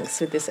those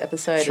links with this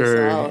episode as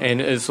well.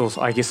 And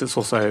I guess it's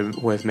also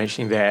worth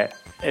mentioning that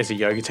as a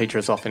yoga teacher,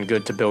 it's often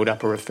good to build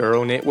up a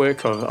referral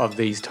network of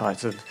these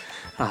types of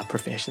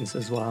professions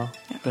as well.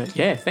 Yeah. But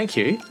yeah, thank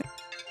you.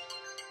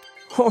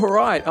 All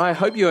right, I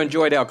hope you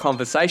enjoyed our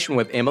conversation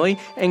with Emily.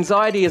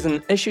 Anxiety is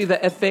an issue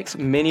that affects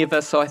many of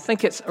us, so I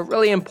think it's a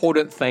really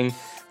important thing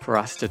for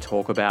us to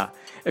talk about.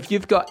 If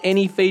you've got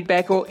any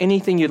feedback or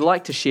anything you'd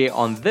like to share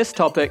on this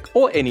topic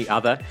or any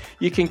other,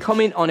 you can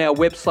comment on our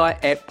website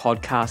at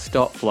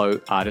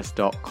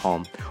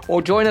podcast.flowartist.com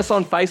or join us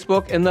on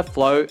Facebook in the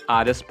Flow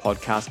Artist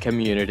Podcast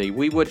community.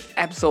 We would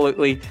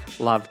absolutely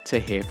love to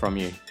hear from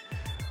you.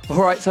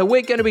 All right, so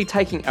we're going to be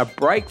taking a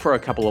break for a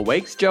couple of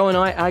weeks. Joe and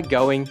I are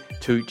going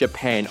to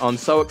Japan. I'm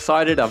so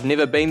excited. I've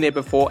never been there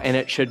before, and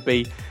it should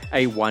be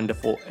a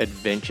wonderful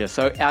adventure.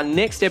 So our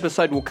next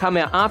episode will come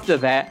out after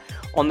that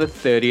on the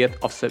 30th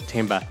of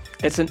September.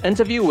 It's an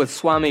interview with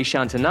Swami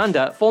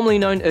Shantananda, formerly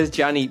known as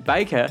Johnny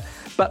Baker,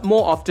 but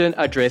more often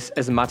addressed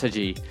as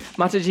Mataji.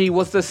 Mataji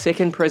was the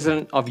second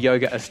president of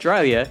Yoga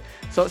Australia,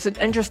 so it's an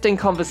interesting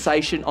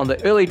conversation on the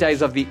early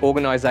days of the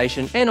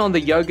organisation and on the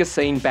yoga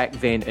scene back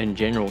then in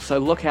general, so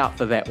look out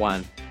for that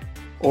one.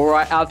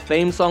 Alright, our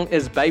theme song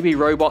is Baby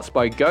Robots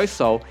by Ghost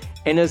Soul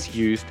and is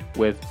used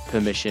with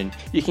permission.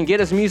 You can get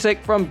his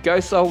music from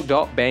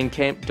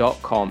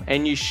ghostsoul.bandcamp.com,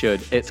 and you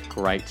should, it's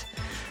great.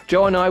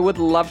 Joe and I would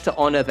love to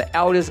honour the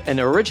elders and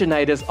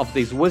originators of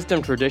these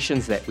wisdom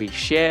traditions that we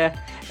share,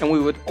 and we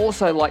would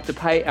also like to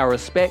pay our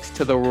respects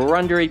to the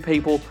Wurundjeri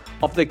people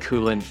of the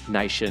Kulin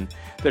Nation,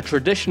 the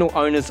traditional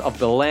owners of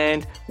the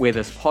land where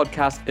this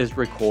podcast is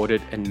recorded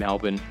in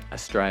Melbourne,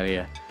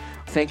 Australia.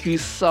 Thank you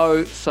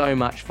so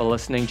much for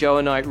listening. Joe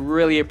and I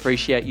really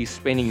appreciate you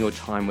spending your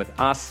time with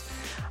us.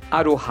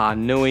 Aroha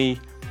nui,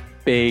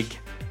 big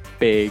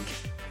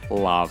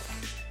love.